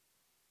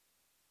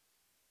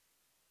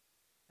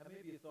 How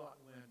many of you thought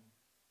when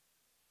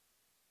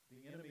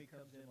the enemy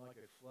comes in like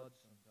a flood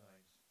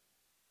sometimes,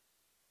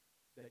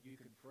 that you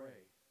can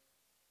pray,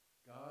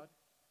 God,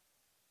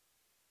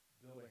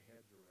 build a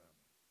hedge around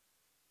me.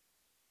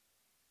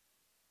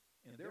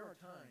 And there are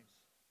times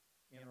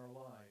in our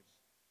lives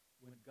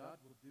when God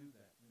will do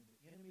that. When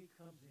the enemy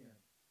comes in,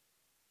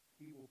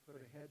 he will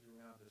put a hedge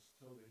around us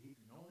so that he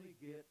can only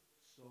get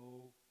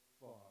so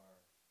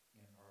far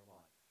in our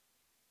life.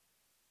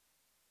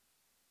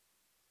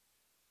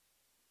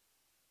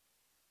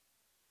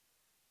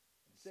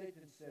 And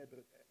Satan said,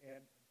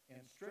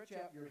 and stretch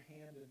out your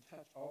hand and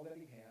touch all that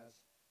he has,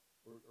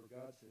 or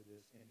God said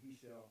this, and he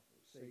shall,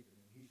 Satan,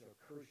 and he shall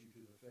curse you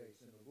to the face.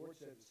 And the Lord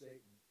said to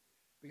Satan,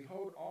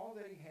 behold, all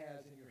that he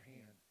has in your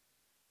hand,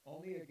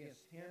 only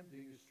against him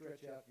do you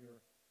stretch out your,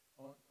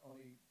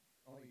 only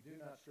do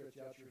not stretch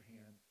out your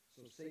hand.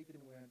 So Satan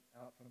went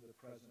out from the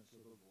presence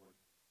of the Lord.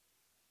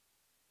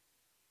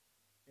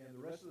 And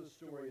the rest of the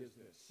story is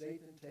this.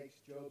 Satan takes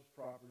Job's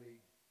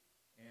property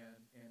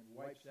and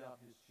wipes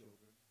out his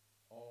children,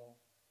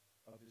 all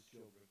of his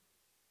children.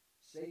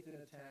 Satan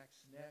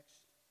attacks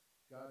next.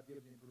 God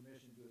gives him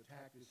permission to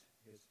attack his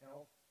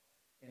health.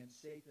 And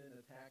Satan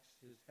attacks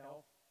his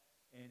health.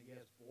 And he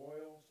has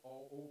boils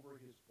all over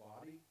his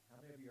body. How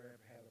many of you ever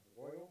had a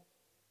boil?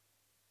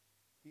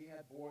 He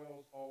had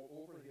boils all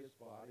over his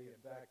body.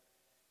 In fact,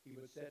 he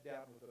would sit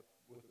down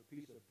with a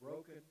piece of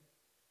broken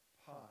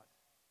pot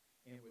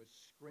and would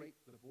scrape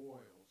the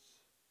boils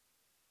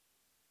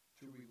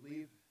to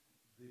relieve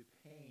the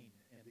pain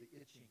and the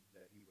itching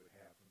that he would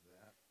have from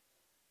that.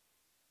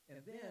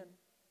 And then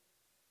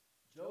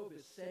Job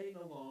is sitting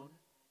alone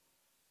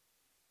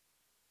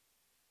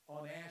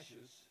on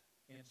ashes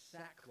and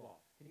sackcloth.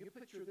 Can you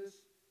picture this?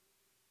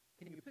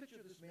 Can you picture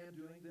this man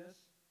doing this?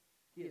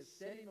 He is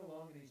sitting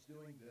alone and he's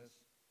doing this.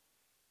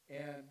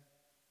 And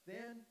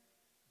then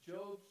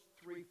Job's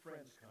 3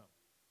 friends come.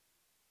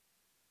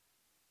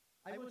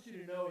 I want you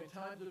to know in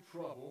times of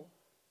trouble,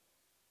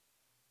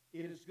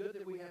 it is good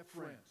that we have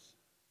friends.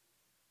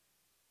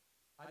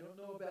 I don't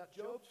know about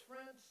Job's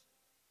friends,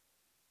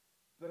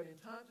 but in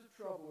times of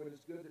trouble, it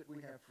is good that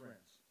we have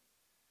friends.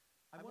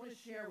 I want to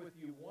share with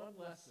you one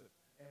lesson,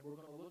 and we're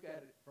going to look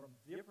at it from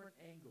different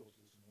angles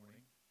this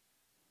morning.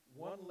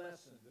 One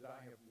lesson that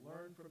I have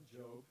learned from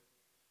Job.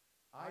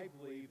 I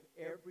believe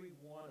every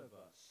one of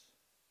us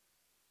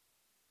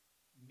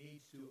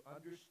needs to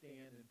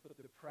understand and put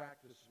the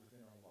practice within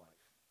our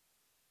life.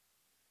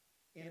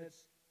 And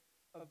it's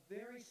a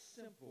very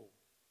simple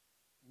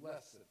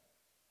lesson.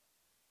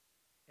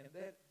 And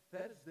that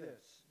is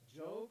this.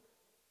 Job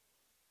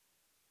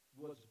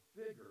was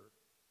bigger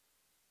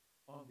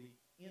on the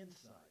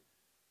inside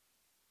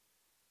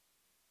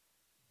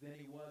than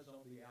he was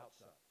on the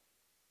outside.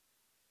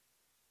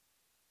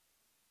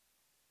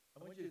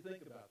 I want you to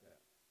think about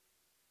that.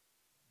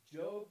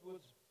 Job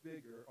was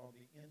bigger on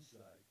the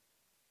inside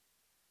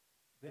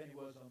than he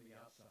was on the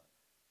outside.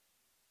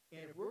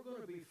 And if we're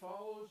going to be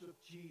followers of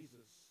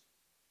Jesus,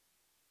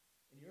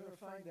 and you're going to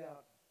find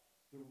out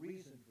the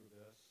reason for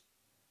this,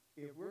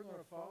 if we're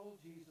going to follow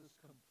Jesus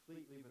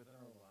completely within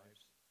our lives,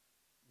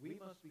 we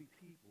must be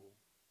people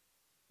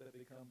that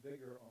become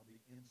bigger on the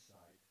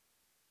inside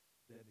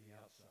than the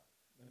outside.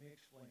 Let me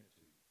explain it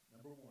to you.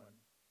 Number one,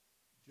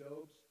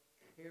 Job's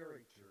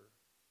character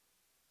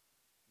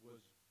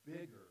was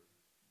bigger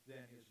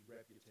than his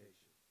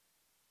reputation.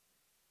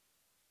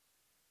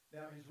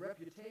 Now, his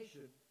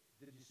reputation,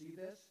 did you see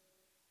this?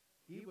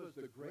 He was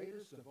the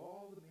greatest of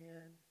all the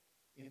men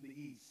in the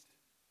East.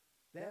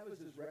 That was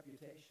his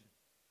reputation.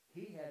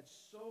 He had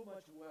so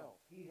much wealth.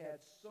 He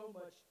had so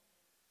much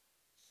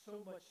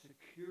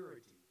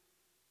security.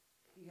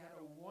 He had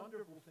a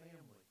wonderful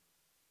family.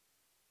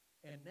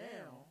 And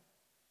now,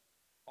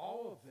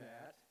 all of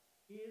that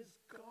is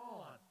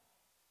gone.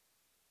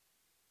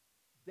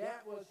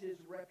 That was his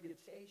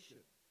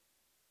reputation.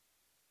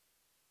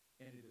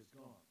 And it is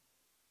gone.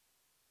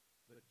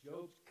 But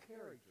Job's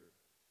character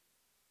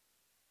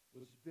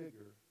was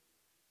bigger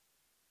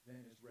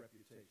than his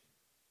reputation.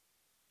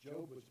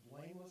 Job was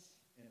blameless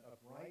and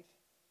upright,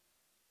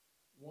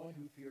 one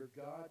who feared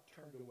God,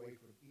 turned away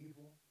from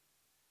evil.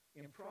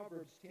 In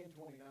Proverbs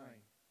 10:29,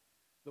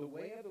 the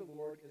way of the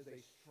Lord is a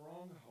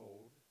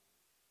stronghold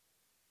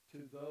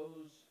to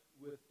those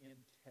with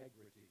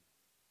integrity.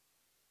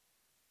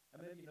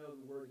 How many of you know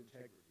the word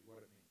integrity,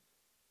 what it means?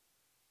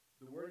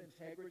 The word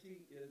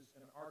integrity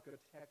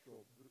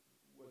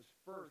was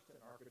first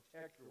an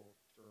architectural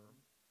term,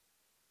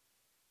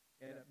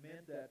 and it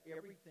meant that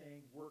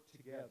everything worked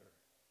together,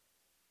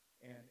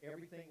 and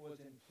everything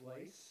was in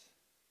place,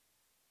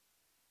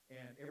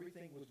 and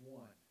everything was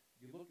one.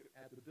 You look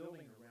at the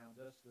building around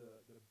us,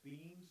 the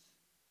beams,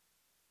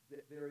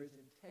 there is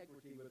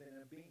integrity within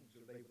the beams,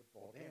 or they would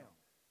fall down.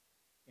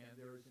 And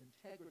there is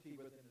integrity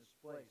within this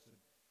place. And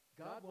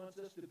God wants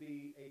us to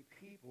be a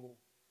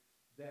people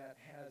that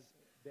has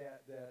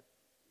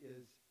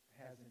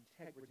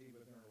integrity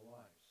within our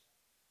lives.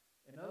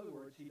 In other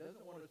words, he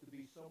doesn't want us to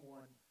be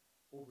someone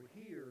over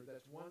here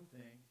that's one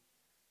thing,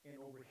 and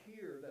over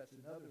here that's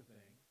another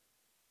thing.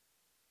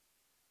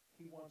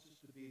 He wants us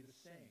to be the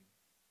same.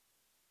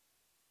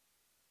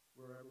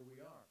 wherever we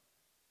are.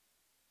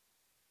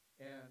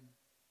 And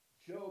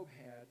Job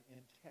had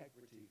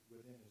integrity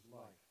within his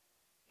life.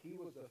 He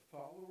was a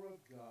follower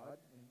of God,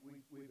 and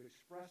we've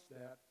expressed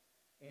that,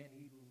 and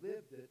he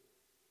lived it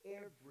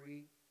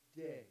every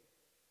day.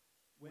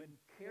 When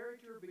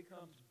character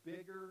becomes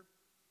bigger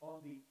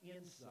on the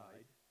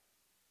inside,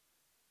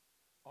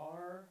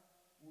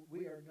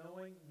 we are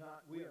known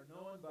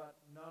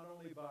not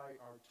only by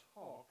our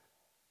talk,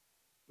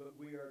 but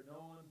we are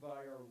known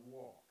by our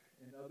walk.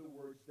 In other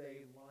words,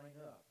 they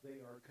line up. They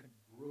are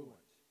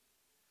congruent.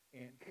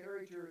 And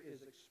character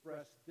is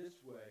expressed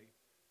this way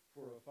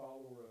for a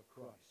follower of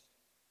Christ.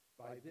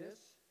 By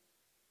this,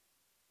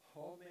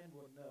 all men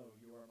will know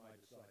you are my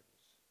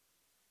disciples,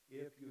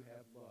 if you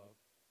have love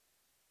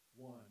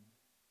one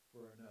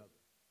for another.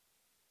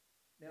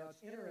 Now,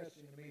 it's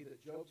interesting to me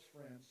that Job's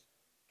friends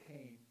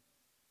came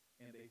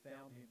and they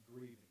found him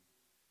grieving.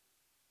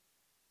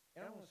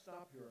 And I want to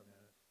stop here a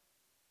minute.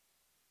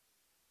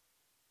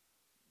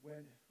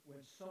 When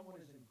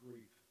someone is in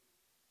grief,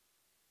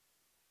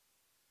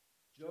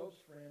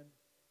 Job's friend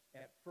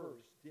at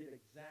first did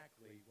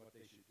exactly what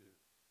they should do.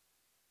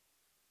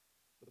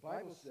 The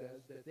Bible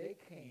says that they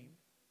came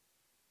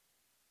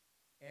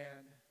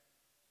and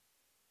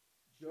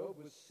Job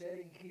was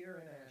sitting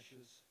here in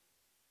ashes,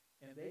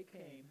 and they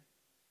came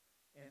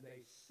and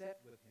they sat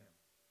with him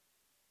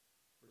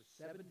for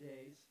 7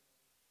 days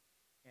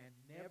and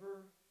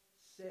never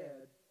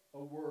said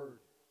a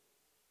word.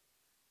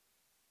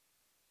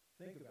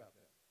 Think about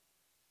that.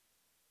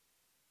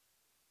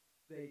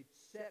 They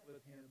sat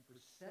with him for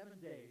 7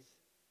 days,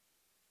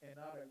 and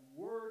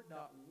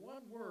not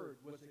one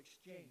word was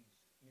exchanged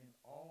in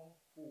all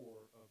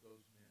 4 of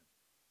those men.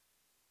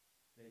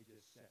 They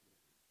just sat with him.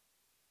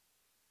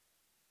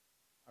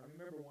 I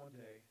remember one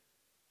day,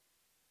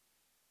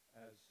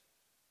 as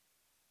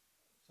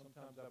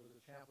sometimes I was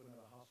a chaplain at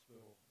a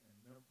hospital, and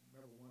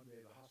remember one day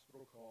the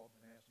hospital called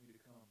and asked me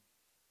to come.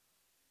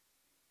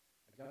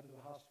 I got to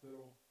the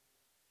hospital,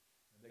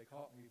 and they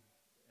caught me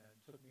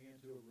and took me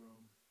into a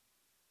room.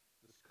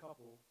 This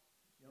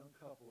young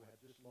couple,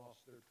 had just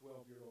lost their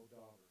 12-year-old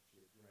daughter.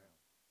 She had drowned.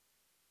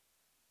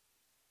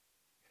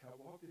 And I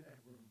walked in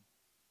that room,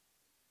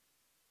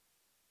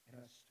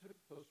 and I stood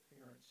with those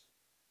parents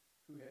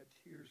who had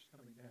tears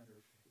coming down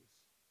their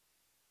face.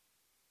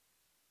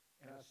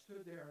 And I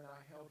stood there and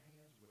I held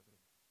hands with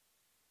them.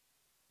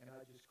 And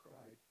I just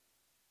cried.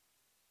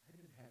 I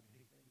didn't have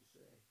anything to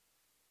say. I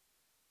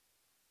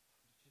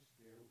was just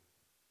there with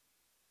them.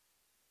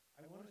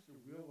 I want us to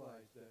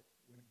realize that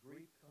when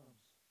grief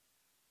comes,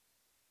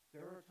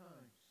 there are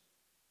times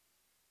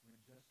when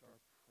just our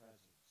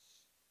presence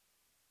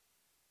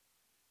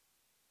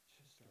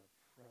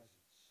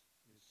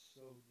is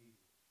so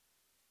needed.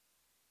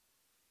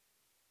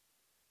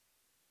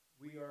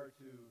 We are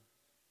to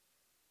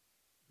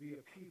be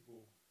a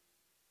people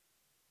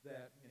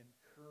that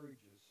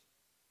encourages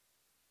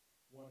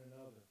one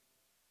another.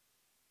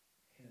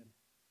 And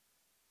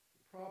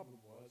the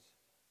problem was,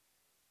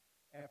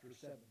 after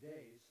 7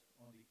 days,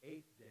 on the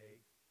 8th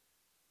day,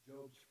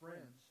 Job's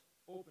friends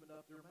opened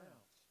up their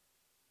mouths.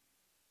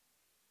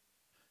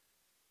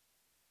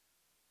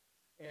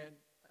 And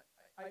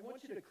I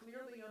want you to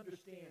clearly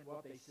understand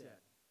what they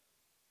said.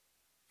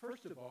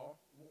 First of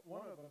all,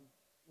 one of them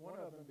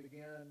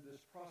began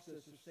this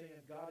process of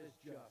saying God is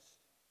just.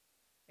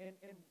 And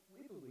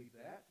we believe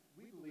that.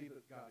 We believe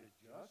that God is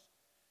just.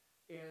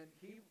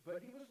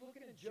 But he was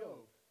looking at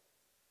Job.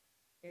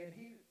 And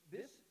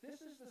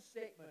this is the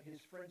statement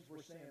his friends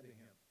were saying to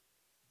him.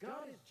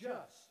 God is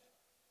just.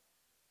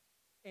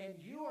 And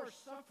you are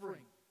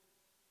suffering.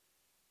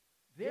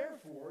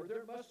 Therefore,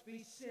 there must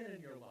be sin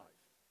in your life.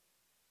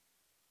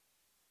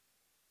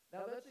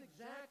 Now, that's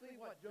exactly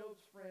what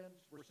Job's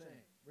friends were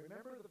saying.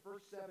 Remember the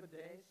first 7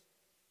 days?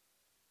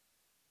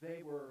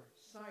 They were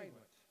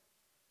silent.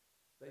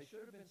 They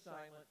should have been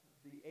silent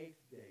the 8th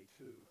day,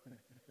 too.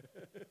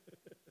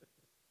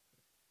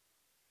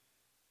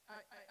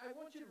 I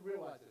want you to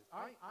realize this.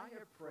 I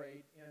have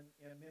prayed in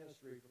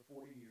ministry for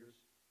 40 years,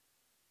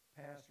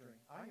 pastoring.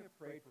 I have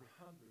prayed for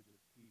hundreds of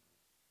people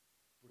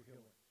for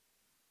healing.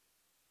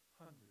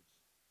 Hundreds.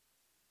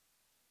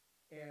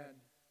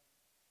 And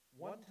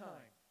one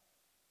time,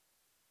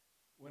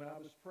 when I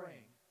was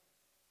praying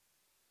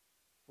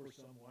for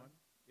someone,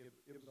 it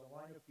was a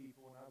line of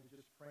people, and I was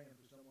just praying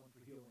for someone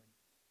for healing.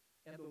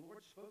 And the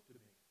Lord spoke to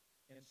me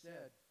and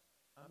said,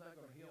 I'm not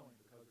going to heal him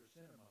because there's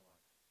sin in my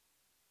life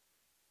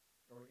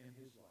or in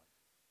his life.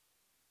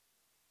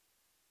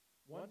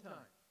 One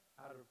time,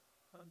 out of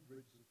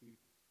hundreds of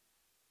people.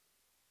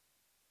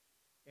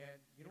 And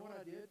you know what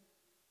I did?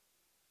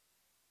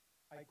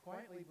 I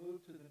quietly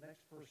moved to the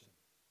next person.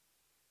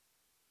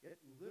 It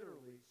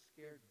literally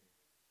scared me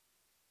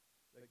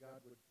that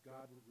God would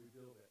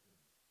reveal that to me.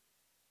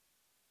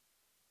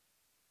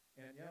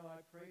 And I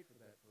prayed for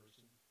that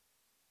person.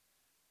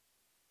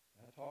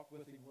 I talked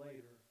with him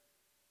later,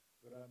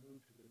 but I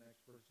moved to the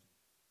next person.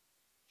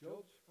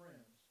 Job's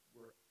friends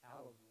were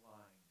out of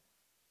line.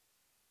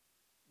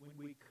 When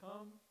we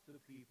come to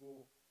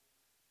people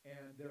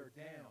and they're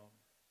down,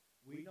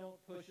 We don't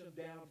push them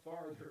down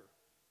farther.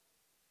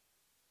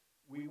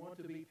 We want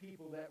to be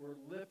people that will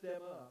lift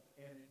them up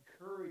and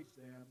encourage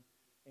them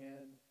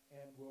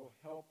and will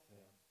help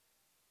them.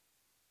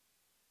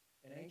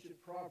 An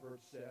ancient proverb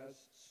says,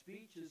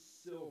 speech is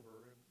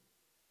silver,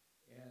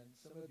 and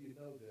some of you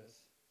know this.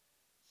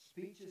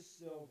 Speech is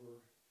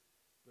silver,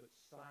 but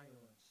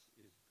silence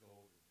is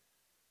golden.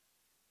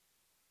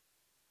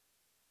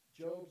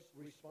 Job's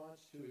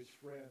response to his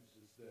friends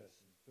is this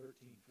in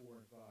 13:4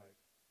 and 5.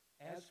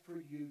 As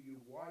for you, you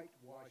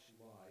whitewash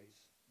lies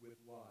with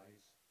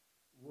lies.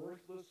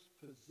 Worthless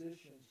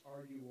physicians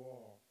are you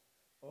all.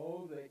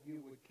 Oh, that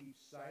you would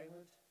keep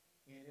silent,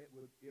 and it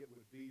would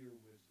be your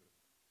wisdom.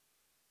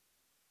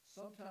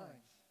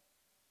 Sometimes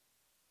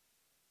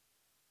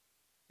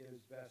it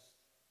is best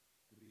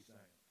to be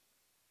silent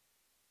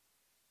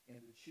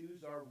and to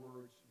choose our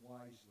words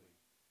wisely.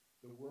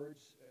 The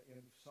words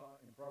in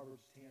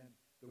Proverbs 10,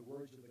 the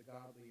words of the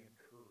godly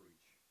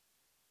encourage.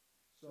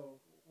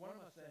 So what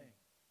am I saying?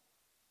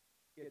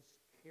 It's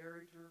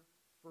character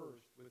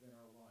first within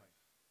our life.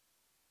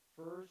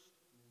 First,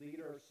 lead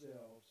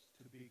ourselves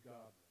to be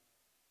godly.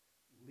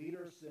 Lead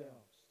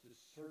ourselves to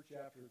search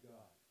after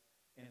God.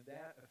 And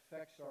that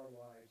affects our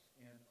lives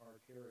and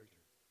our character.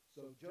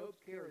 So Job's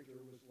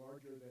character was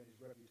larger than his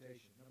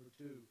reputation. Number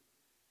 2,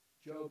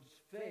 Job's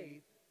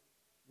faith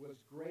was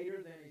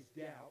greater than his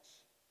doubts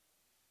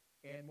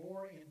and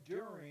more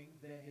enduring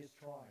than his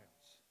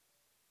trials.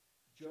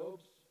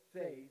 Job's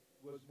faith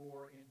was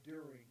more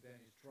enduring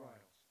than his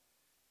trials.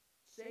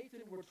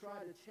 Satan will try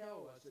to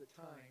tell us at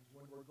times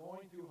when we're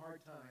going through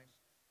hard times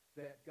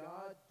that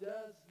God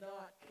does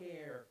not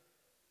care.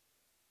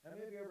 How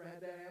many of you ever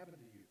had that happen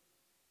to you?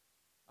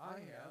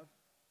 I have.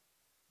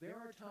 There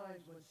are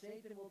times when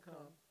Satan will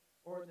come,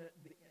 or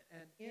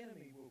an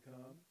enemy will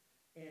come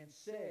and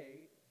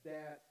say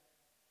that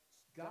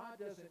God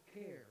doesn't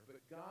care.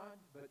 But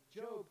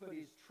Job put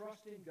his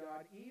trust in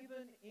God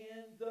even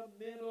in the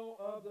middle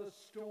of the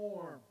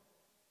storm.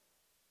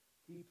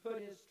 He put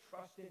his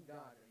trust in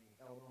God and he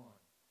held on.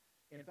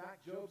 In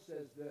fact, Job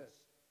says this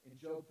in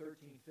Job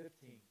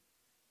 13:15.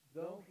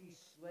 Though he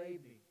slay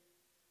me,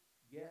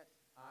 yet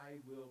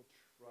I will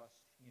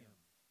trust him.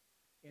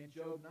 In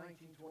Job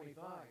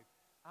 19:25,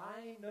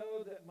 I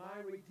know that my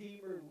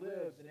Redeemer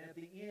lives, and at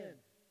the end,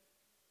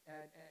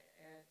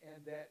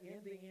 and that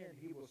in the end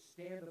he will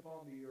stand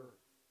upon the earth.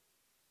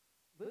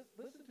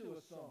 Listen to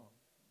a song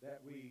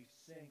that we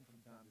sing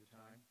from time to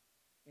time,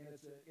 and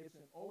it's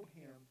an old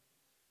hymn.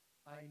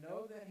 I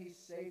know that he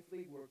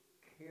safely will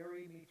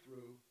carry me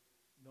through,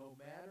 no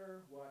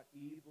matter what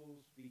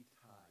evils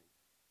betide.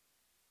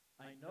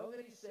 I know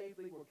that he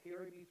safely will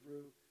carry me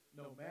through,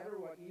 no matter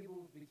what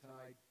evils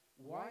betide.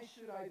 Why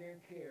should I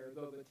then care,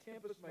 though the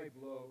tempest may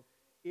blow,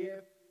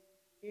 if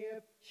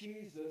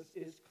Jesus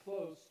is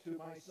close to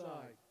my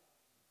side?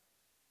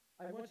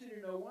 I want you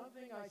to know one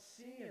thing I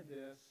see in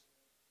this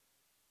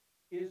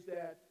is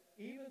that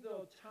even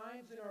though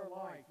times in our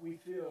life we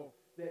feel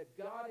that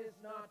God is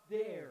not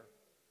there,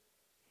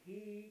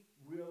 he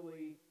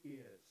really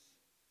is.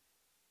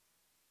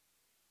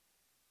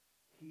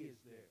 He is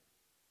there.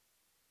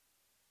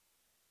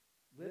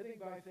 Living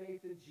by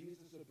faith in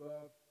Jesus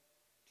above,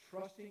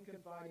 trusting,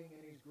 confiding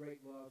in his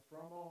great love,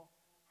 from all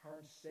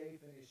harm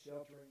safe in his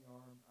sheltering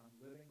arm, I'm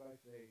living by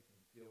faith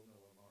and feel no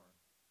alarm.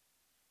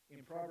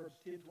 In Proverbs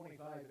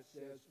 10:25 it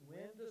says,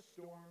 when the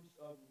storms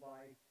of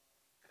life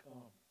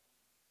come,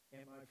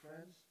 and my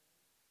friends,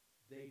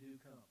 they do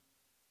come.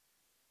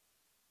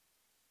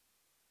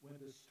 When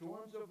the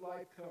storms of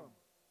life come,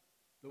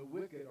 the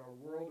wicked are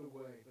whirled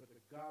away, but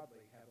the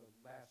godly have a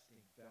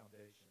lasting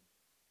foundation.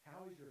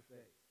 How is your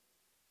faith?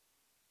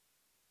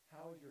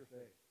 How is your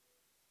faith?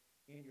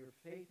 In your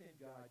faith in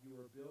God, you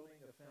are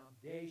building a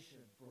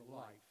foundation for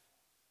life.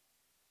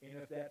 And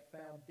if that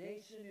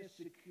foundation is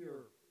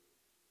secure,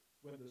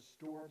 when the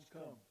storms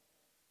come,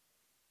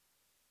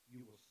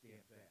 you will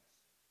stand fast.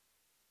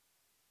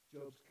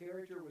 Job's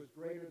character was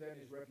greater than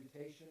his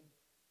reputation.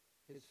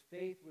 His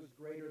faith was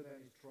greater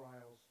than his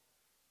trials.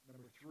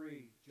 Number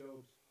 3,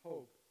 Job's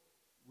hope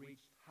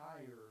reached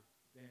higher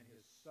than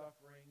his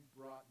suffering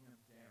brought him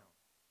down.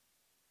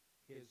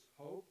 His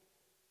hope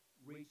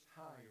reached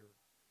higher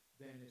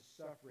than his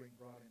suffering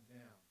brought him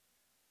down.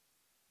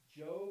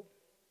 Job,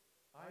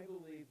 I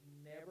believe,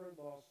 never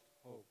lost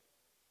hope.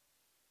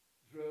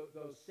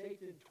 Though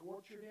Satan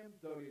tortured him,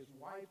 though his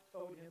wife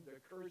told him to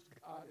curse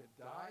God and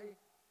die,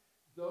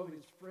 though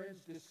his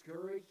friends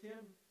discouraged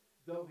him,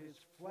 though his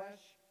flesh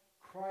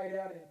cried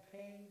out in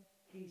pain,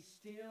 he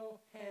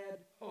still had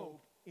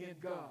hope in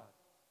God.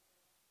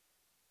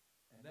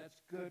 And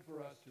that's good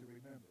for us to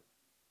remember.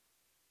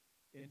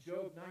 In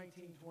Job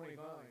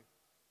 19:25,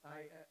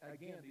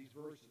 again, these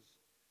verses.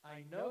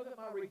 I know that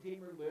my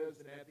Redeemer lives,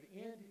 and at the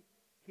end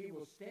he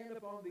will stand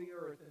upon the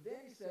earth. And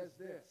then he says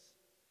this,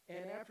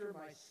 and after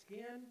my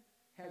skin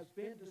has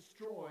been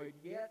destroyed,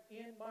 yet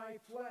in my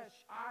flesh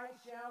I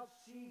shall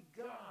see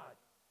God.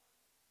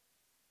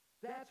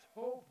 That's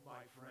hope,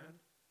 my friend.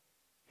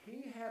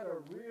 He had a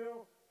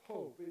real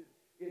hope.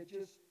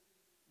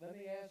 Let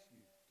me ask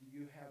you, Do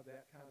you have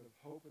that kind of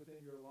hope within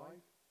your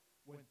life?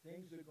 When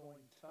things are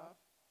going tough,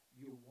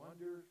 you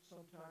wonder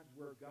sometimes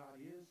where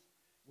God is.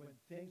 When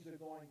things are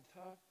going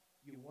tough,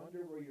 you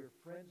wonder where your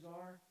friends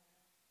are.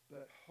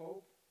 But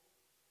hope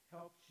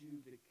helps you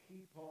to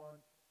keep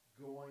on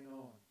going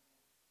on.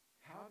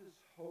 How does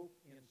hope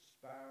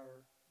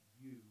inspire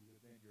you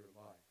within your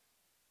life?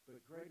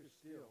 But greater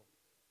still,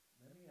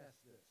 let me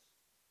ask this.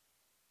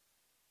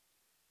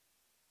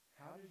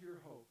 How does your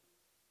hope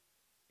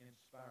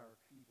inspire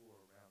people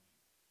around you?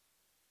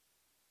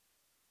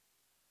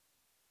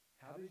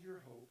 How does your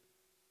hope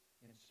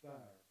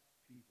inspire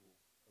people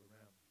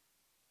around you?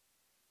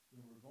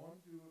 When we're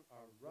going through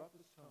our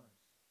roughest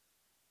times,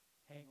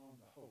 hang on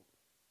to hope,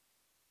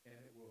 and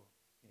it will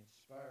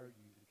inspire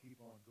you to keep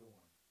on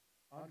going.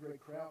 Andre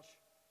Crouch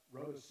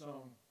wrote a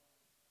song,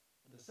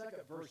 and the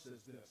second verse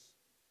is this: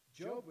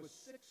 Job was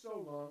sick so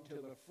long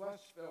till the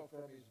flesh fell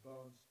from his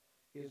bones.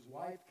 His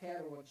wife,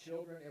 cattle, and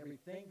children,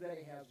 everything that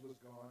he has was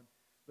gone.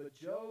 But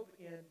Job,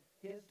 in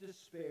his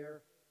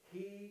despair,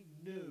 he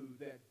knew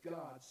that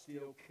God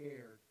still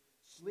cared.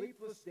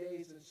 Sleepless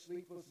days and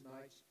sleepless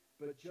nights,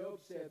 but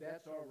Job said,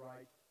 that's all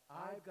right.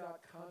 I've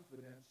got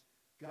confidence.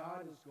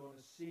 God is going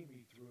to see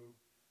me through.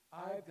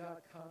 I've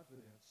got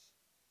confidence.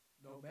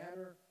 No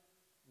matter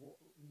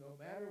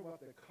what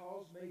the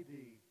cause may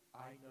be,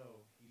 I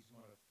know he's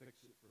going to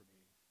fix it for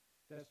me.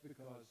 That's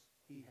because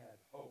he had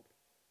hope.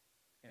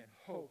 And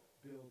hope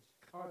builds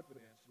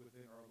confidence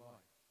within our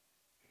life.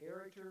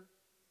 Character,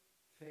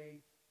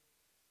 faith,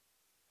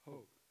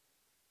 hope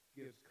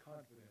gives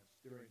confidence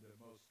during the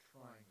most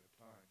trying of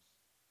times.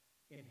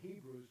 In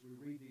Hebrews, we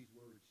read these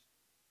words: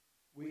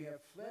 we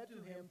have fled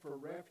to him for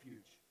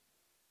refuge,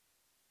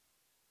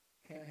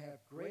 can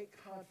have great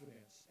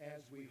confidence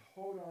as we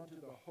hold on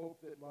to the hope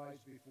that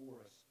lies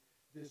before us.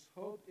 This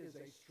hope is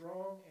a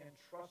strong and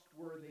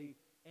trustworthy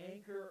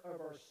anchor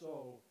of our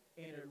soul,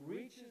 and it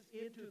reaches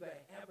into the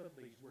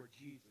heavenlies where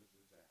Jesus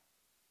is at.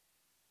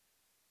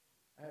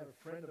 I have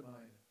a friend of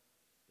mine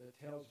that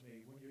tells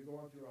me when you're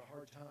going through a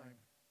hard time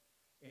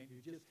and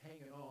you're just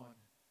hanging on,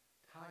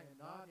 tie a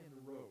knot in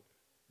the rope.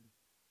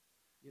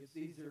 It's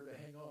easier to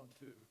hang on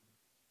to.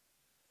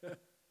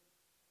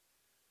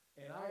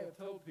 And I have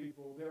told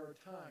people there are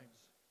times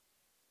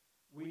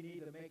we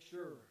need to make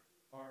sure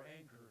our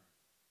anchor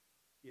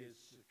is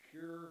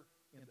secure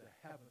in the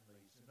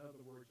heavenlies. In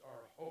other words,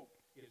 our hope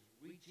is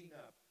reaching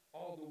up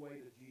all the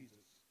way to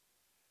Jesus.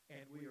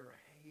 And we are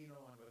hanging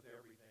on with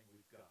everything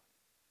we've got.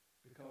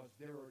 Because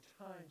there are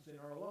times in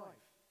our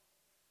life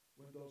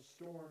when those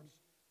storms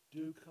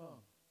do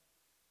come.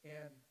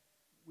 And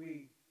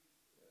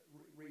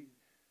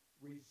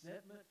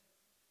resentment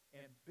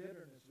and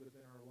bitterness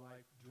within our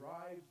life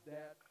drives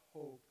that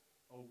hope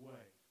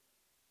away.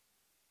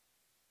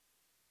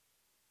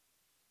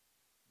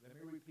 Let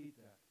me repeat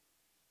that.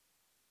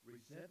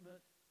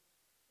 Resentment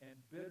and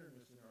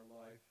bitterness in our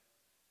life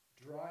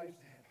drives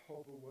that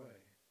hope away.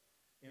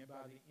 And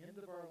by the end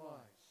of our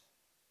lives,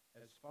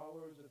 as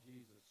followers of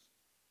Jesus,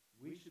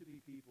 we should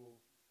be people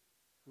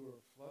who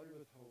are flooded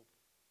with hope,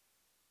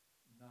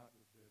 not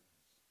with bitterness.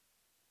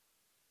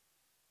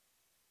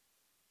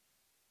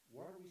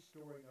 What are we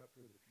storing up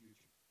for the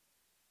future?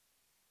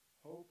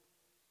 Hope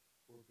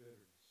or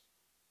bitterness?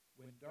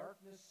 When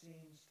darkness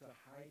seems to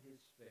hide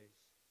his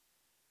face,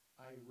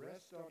 I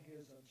rest on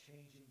his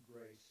unchanging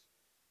grace,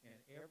 and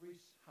every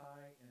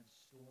high and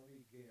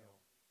stormy gale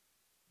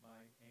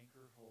my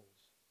anchor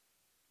holds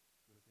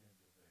within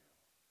the veil.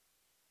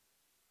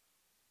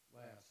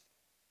 Last,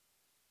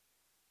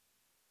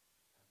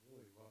 I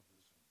really love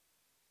this one.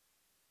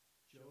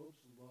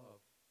 Job's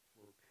love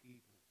for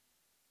people.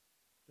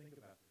 Think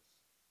about this.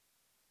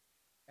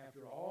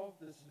 After all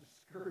this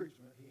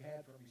discouragement he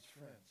had from his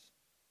friends,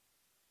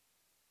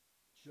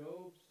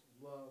 Job's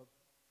love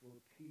for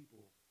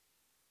people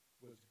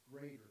was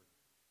greater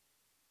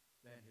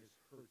than his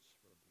hurts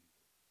from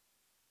people.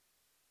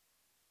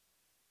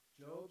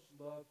 Job's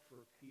love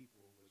for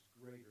people was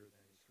greater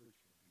than his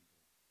hurts from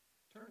people.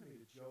 Turn me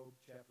to Job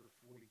chapter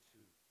 42.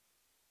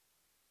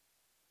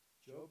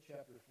 Job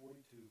chapter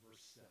 42,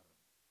 verse 7.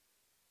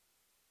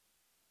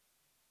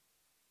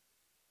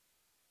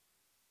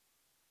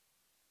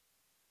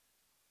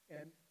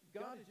 And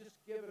God has just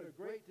given a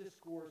great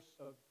discourse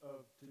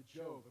to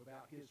Job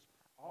about his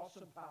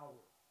awesome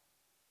power.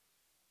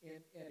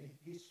 And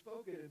he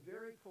spoke it in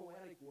very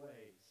poetic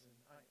ways. And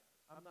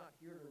I'm not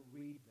here to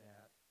read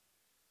that.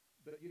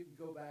 But you can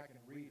go back and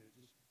read it,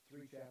 just 2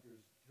 or 3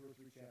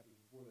 chapters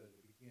before that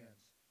it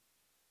begins.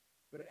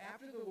 But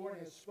after the Lord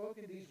has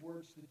spoken these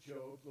words to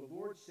Job, the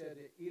Lord said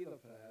to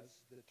Eliphaz,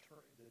 the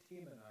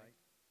Temanite,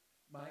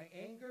 my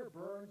anger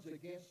burns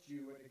against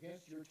you and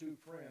against your 2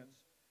 friends,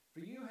 for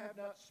you have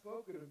not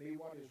spoken to me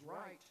what is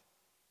right,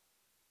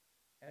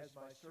 as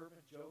my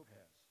servant Job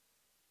has.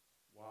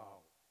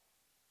 Wow.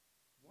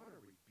 What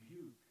a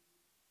rebuke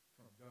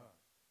from God.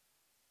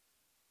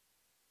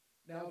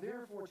 Now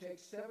therefore take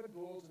 7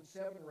 bulls and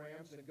 7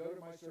 rams and go to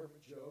my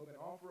servant Job and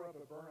offer up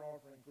a burnt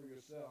offering for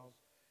yourselves.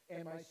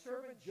 And my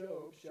servant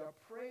Job shall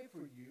pray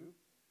for you,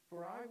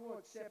 for I will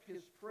accept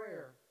his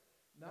prayer.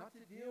 not to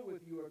deal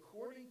with you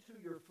according to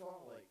your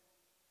folly.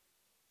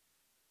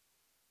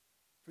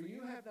 For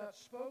you have not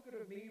spoken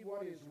of me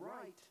what is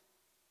right,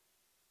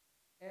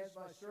 as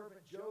my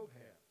servant Job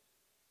has.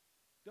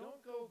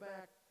 Don't go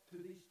back to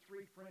these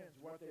three friends,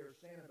 what they are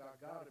saying about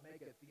God, and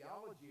make a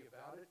theology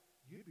about it.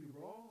 You'd be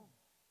wrong.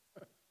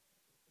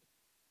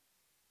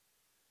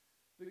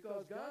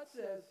 Because God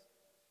says,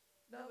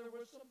 now there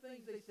were some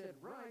things they said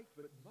right,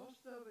 but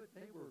most of it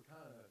they were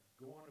kind of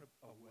going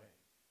away.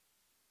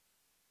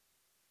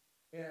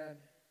 And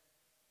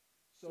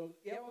so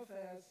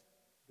Eliphaz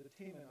the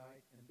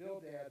Temanite and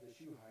Bildad the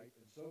Shuhite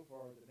and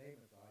Zophar the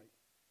Naamathite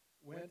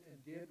went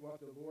and did what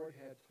the Lord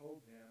had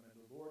told them, and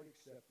the Lord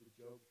accepted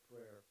Job's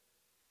prayer.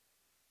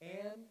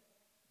 And,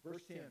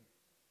 verse 10,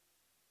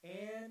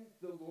 and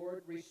the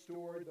Lord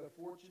restored the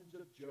fortunes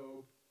of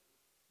Job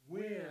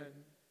when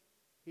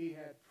he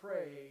had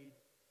prayed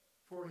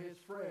for his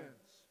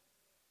friends.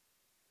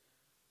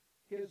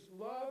 His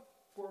love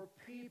for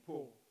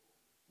people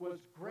was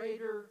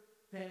greater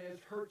than his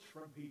hurts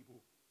from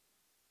people.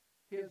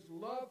 His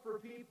love for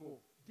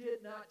people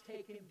did not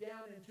take him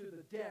down into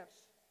the depths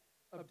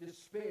of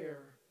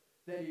despair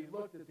that he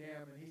looked at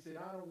them and he said,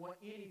 I don't want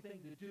anything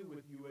to do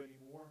with you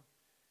anymore.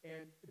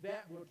 And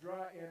that will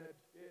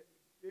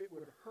it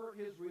would hurt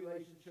his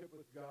relationship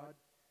with God.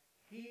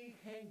 He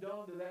hanged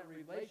on to that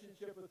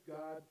relationship with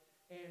God,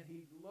 and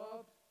he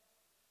loved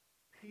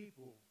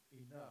people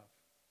enough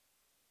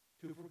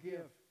to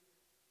forgive.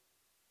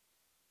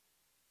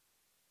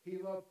 He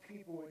loved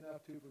people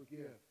enough to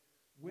forgive.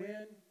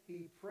 When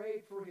he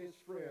prayed for his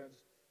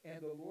friends,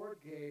 and the Lord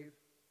gave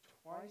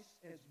twice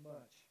as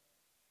much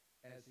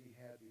as he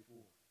had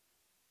before.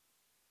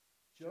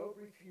 Job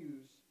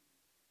refused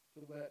to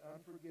let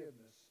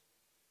unforgiveness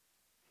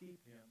keep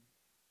him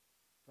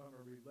from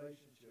a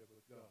relationship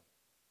with God.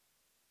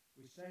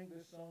 We sang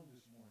this song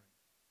this morning.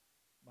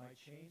 My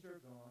chains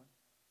are gone.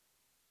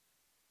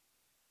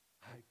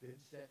 I've been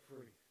set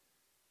free.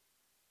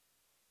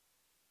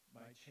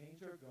 My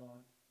chains are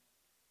gone.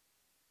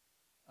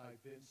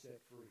 I've been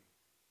set free.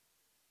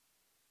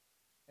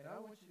 And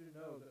I want you to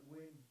know that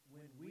when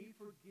we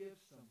forgive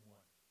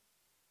someone,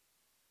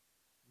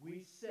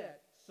 we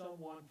set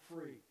someone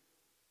free.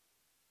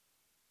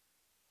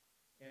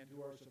 And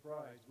to our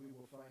surprise, we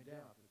will find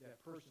out that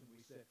that person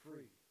we set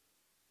free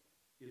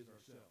is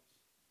ourselves.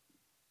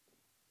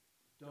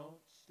 Don't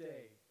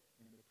stay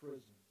in the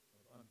prison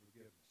of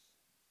unforgiveness.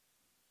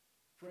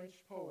 French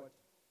poet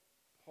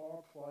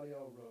Paul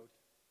Claudel wrote,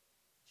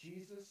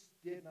 Jesus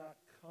did not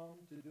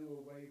come to do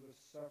away with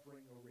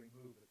suffering or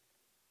remove it.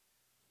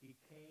 He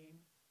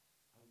came,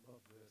 I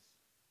love this,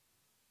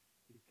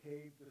 he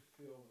came to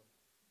fill it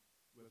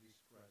with his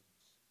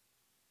presence.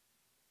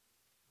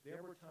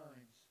 There were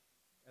times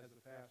as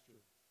a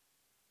pastor,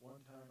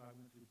 one time I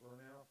went through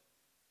burnout,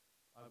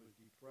 I was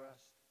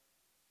depressed,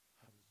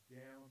 I was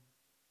down,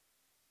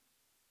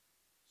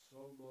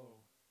 so low.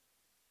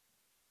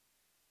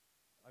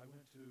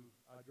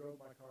 I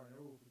drove my car, I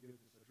never will forget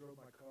this, I drove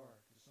my car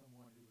to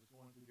someone who was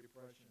going through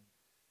depression,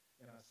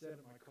 and I sat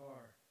in my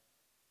car,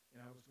 and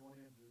I was going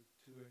in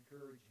to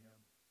encourage him.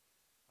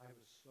 I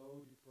was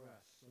so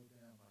depressed, so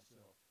down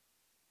myself.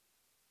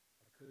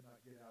 I could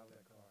not get out of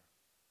that car.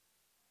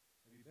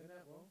 Have you been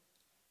that low?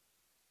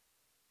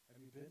 Have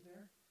you been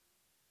there?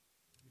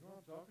 You know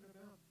what I'm talking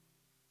about?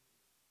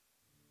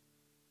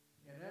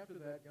 And after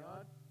that,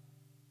 God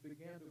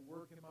began to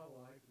work in my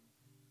life and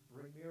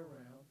bring me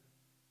around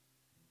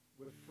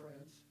with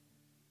friends.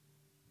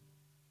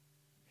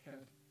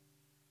 And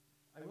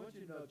I want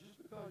you to know, just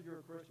because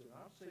you're a Christian,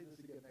 I'll say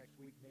this again next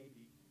week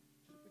maybe,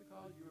 just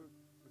because you're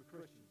a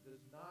Christian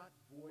does not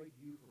void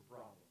you for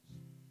problems.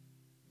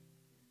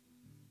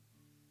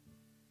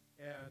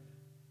 And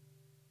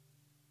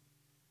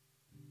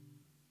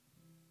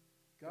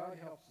God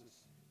helps us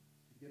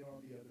to get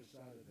on the other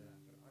side of that.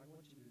 But I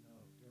want you to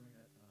know, during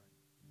that time,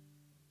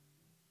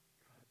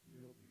 God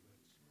filled me with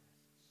his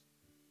presence.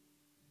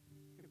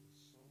 It was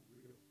so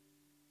real,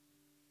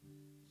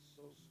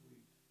 so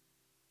sweet,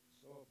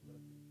 so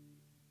uplifting.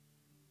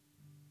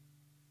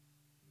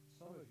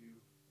 Some of you,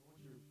 I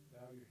want you to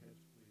bow your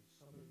heads, please.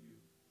 Some of you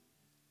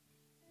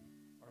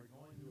are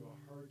going through a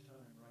hard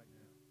time right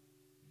now.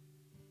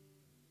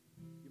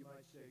 You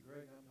might say,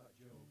 Greg, I'm not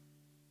Job.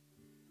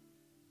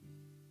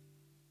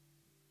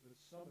 But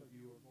some of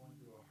you are going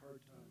through a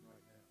hard time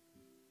right now.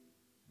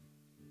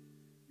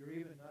 You're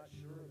even not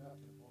sure about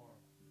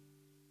tomorrow.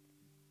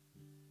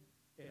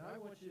 And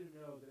I want you to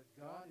know that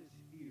God is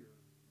here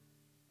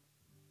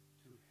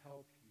to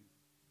help you.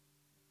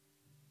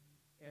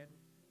 And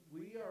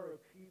we are a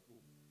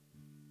people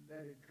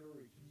that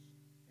encourages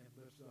and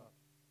lifts up.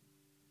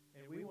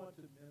 And we want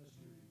to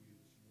minister to you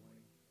this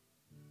morning.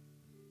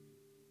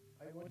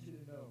 I want you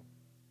to know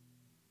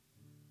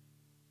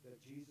that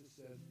Jesus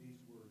says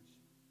these words,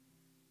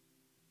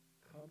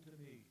 come to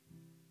me,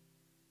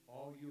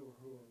 all you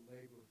who are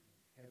labored,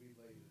 heavy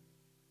laden,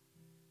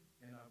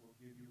 and I will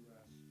give you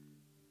rest.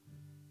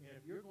 And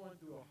if you're going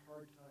through a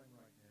hard time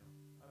right now,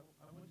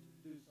 I want you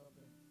to do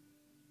something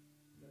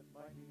that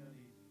might be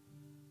uneasy.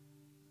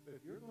 But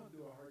if you're going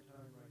through a hard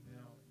time right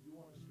now and you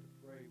want us to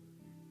pray with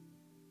you,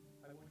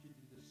 I want you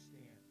to just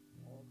stand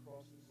all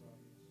across this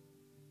audience.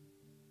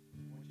 I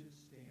want you to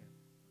stand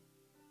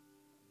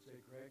and say,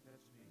 Greg,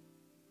 that's me.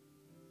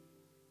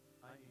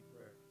 I need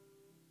prayer.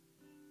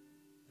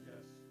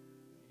 Yes.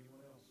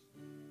 Anyone else?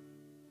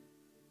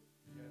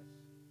 Yes.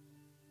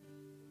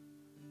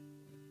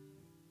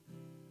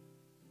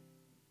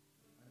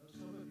 I know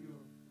some of you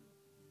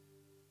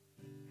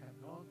have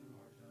gone through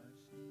hard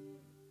times.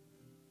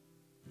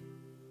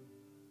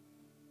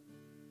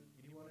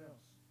 Anyone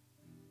else?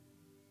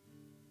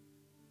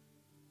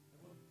 I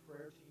want the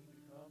prayer team to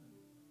come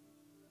and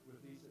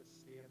with these that's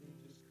standing,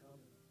 just come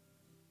and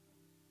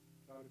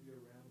try to be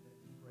around them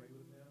and pray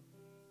with them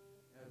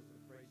as the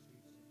praise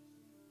team sings.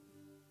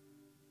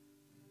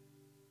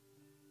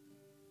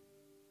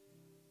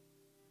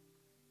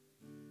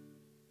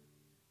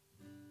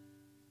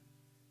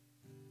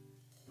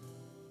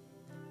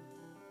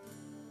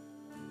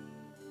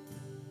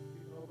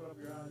 You can open up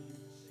your eyes, you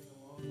can sing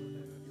along with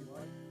them if you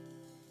like.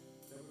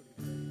 That would be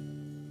great.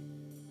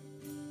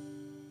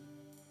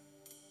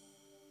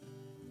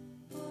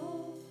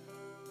 All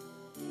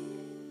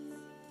things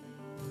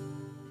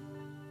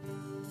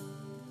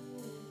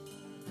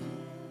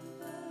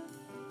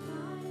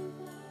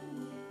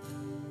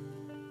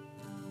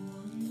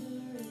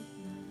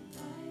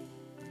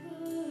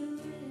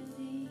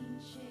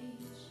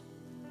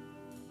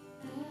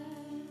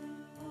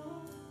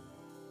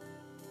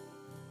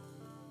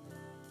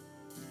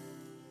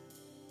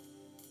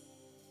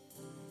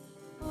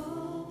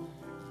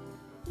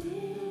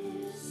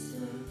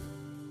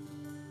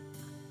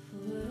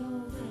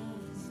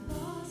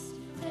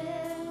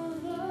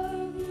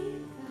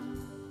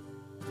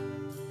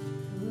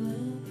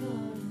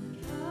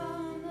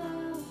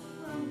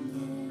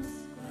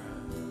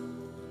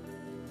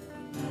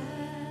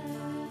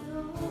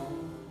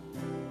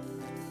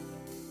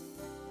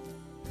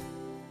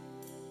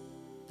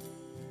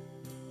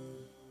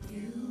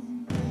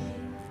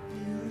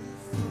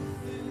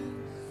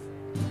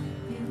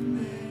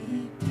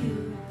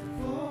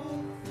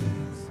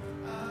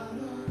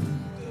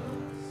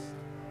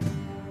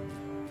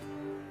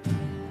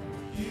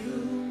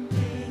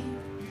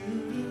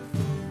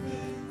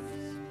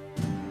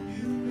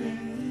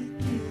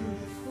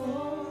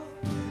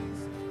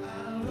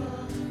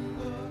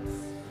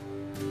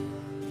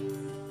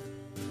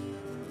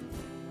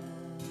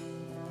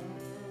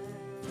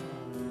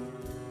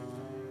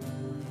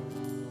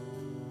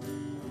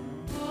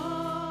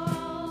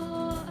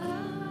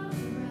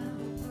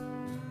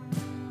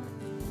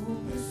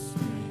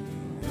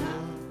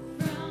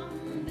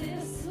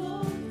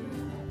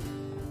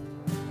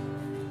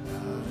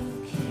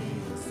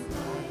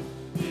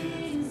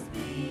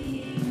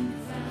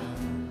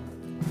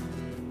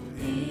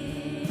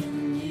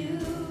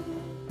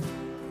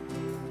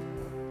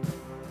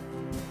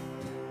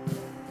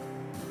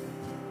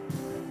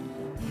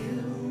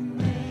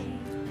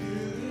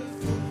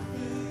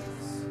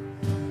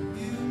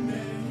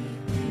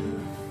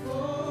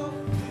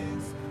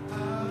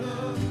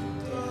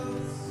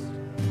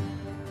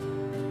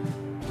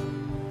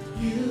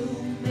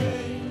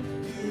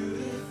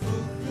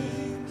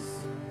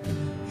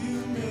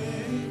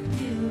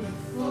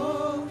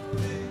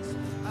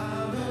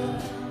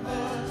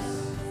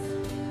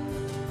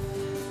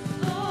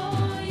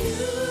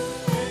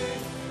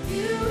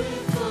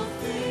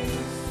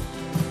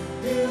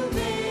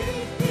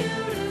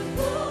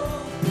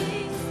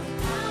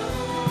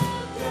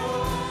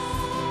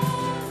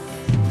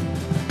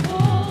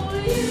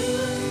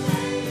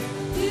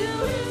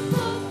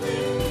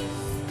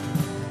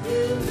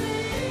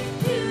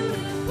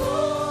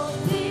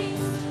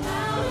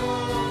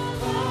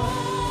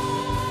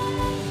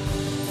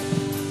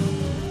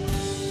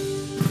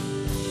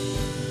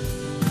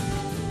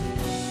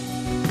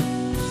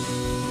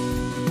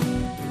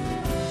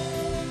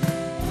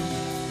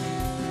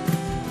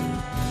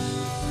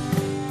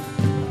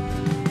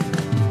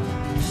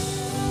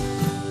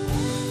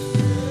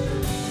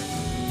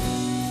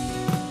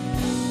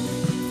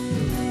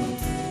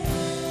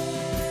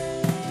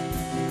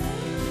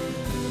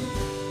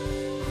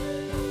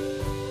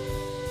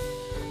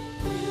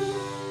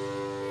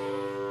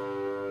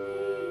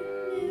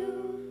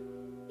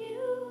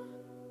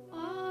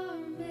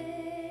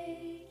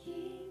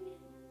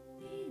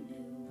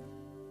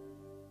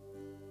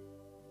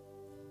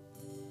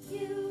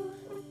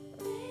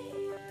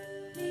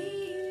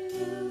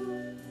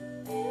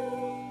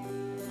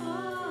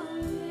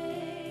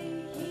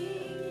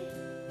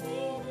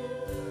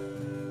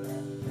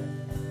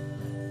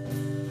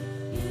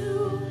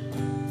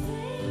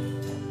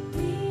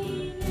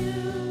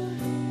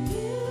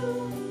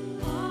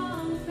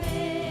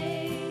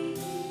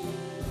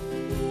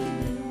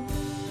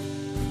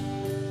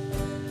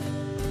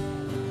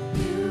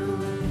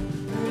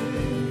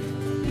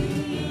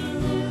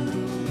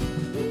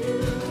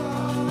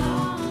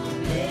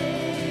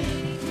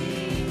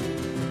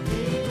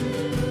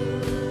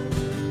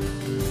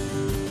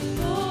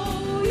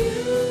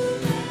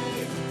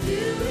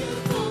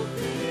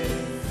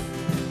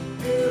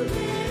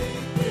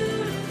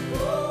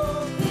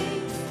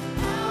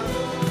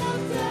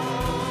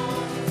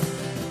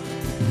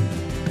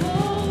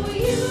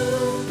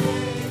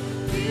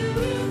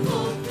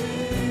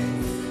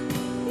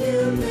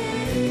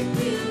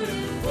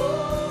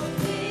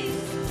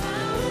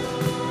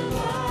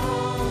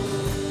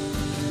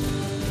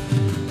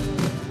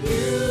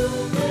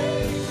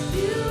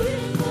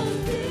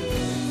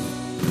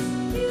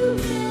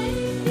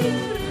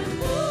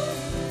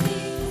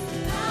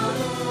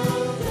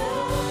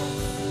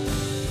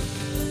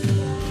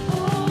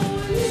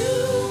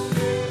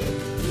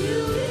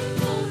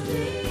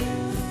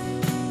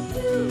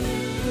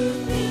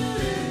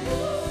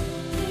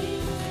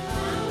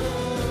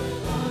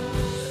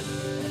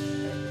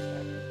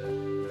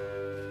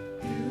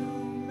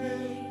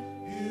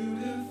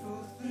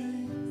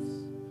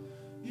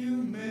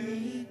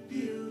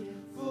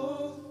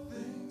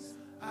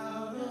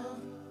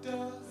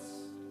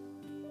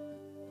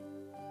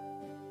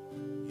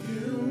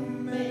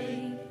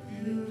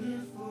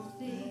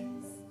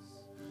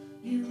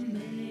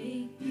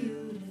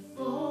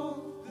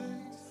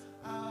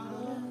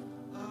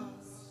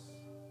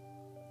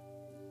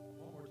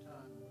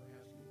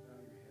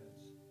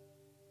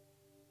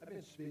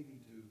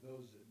Speaking to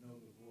those that know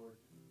the Lord,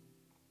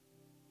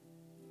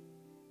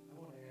 I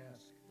want to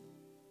ask,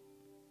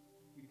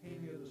 you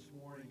came here this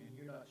morning and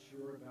you're not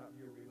sure about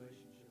your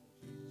relationship with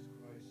Jesus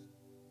Christ.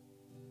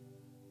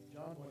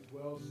 John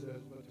 1:12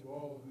 says, "But to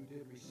all who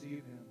did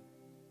receive him,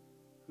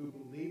 who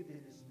believed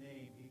in his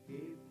name, he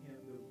gave him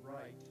the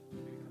right to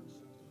become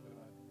sons of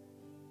God."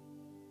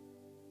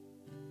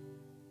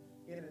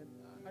 And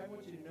I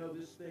want you to know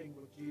this thing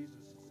with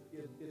Jesus,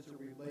 it's a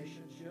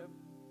relationship.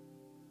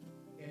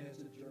 And it's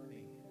a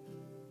journey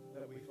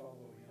that we follow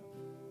him.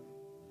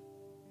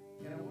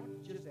 And I want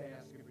to just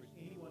ask if there's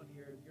anyone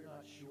here that you're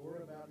not sure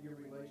about your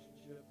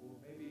relationship, or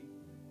maybe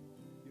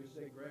you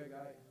say, "Greg,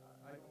 I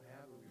don't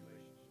have a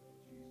relationship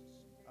with Jesus.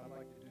 I'd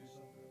like to do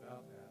something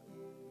about that."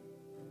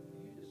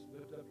 Can you just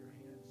lift up your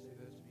hand and say,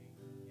 "That's me"?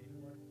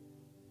 Anyone?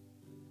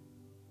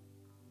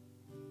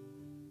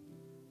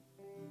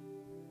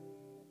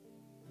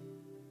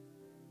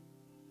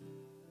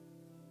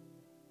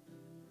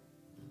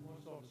 I want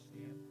us all to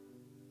stand.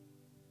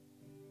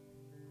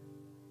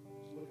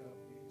 Look up,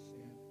 you can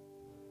stand.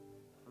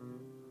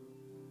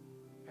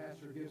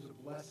 Pastor gives a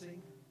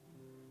blessing.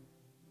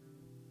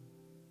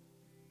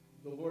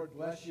 The Lord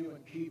bless you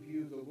and keep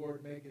you. The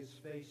Lord make his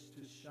face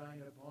to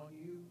shine upon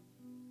you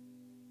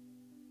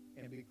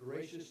and be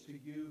gracious to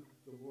you.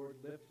 The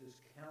Lord lift his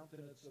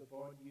countenance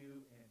upon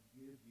you and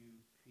give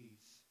you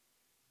peace.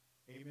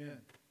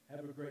 Amen.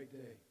 Have a great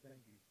day.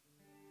 Thank you.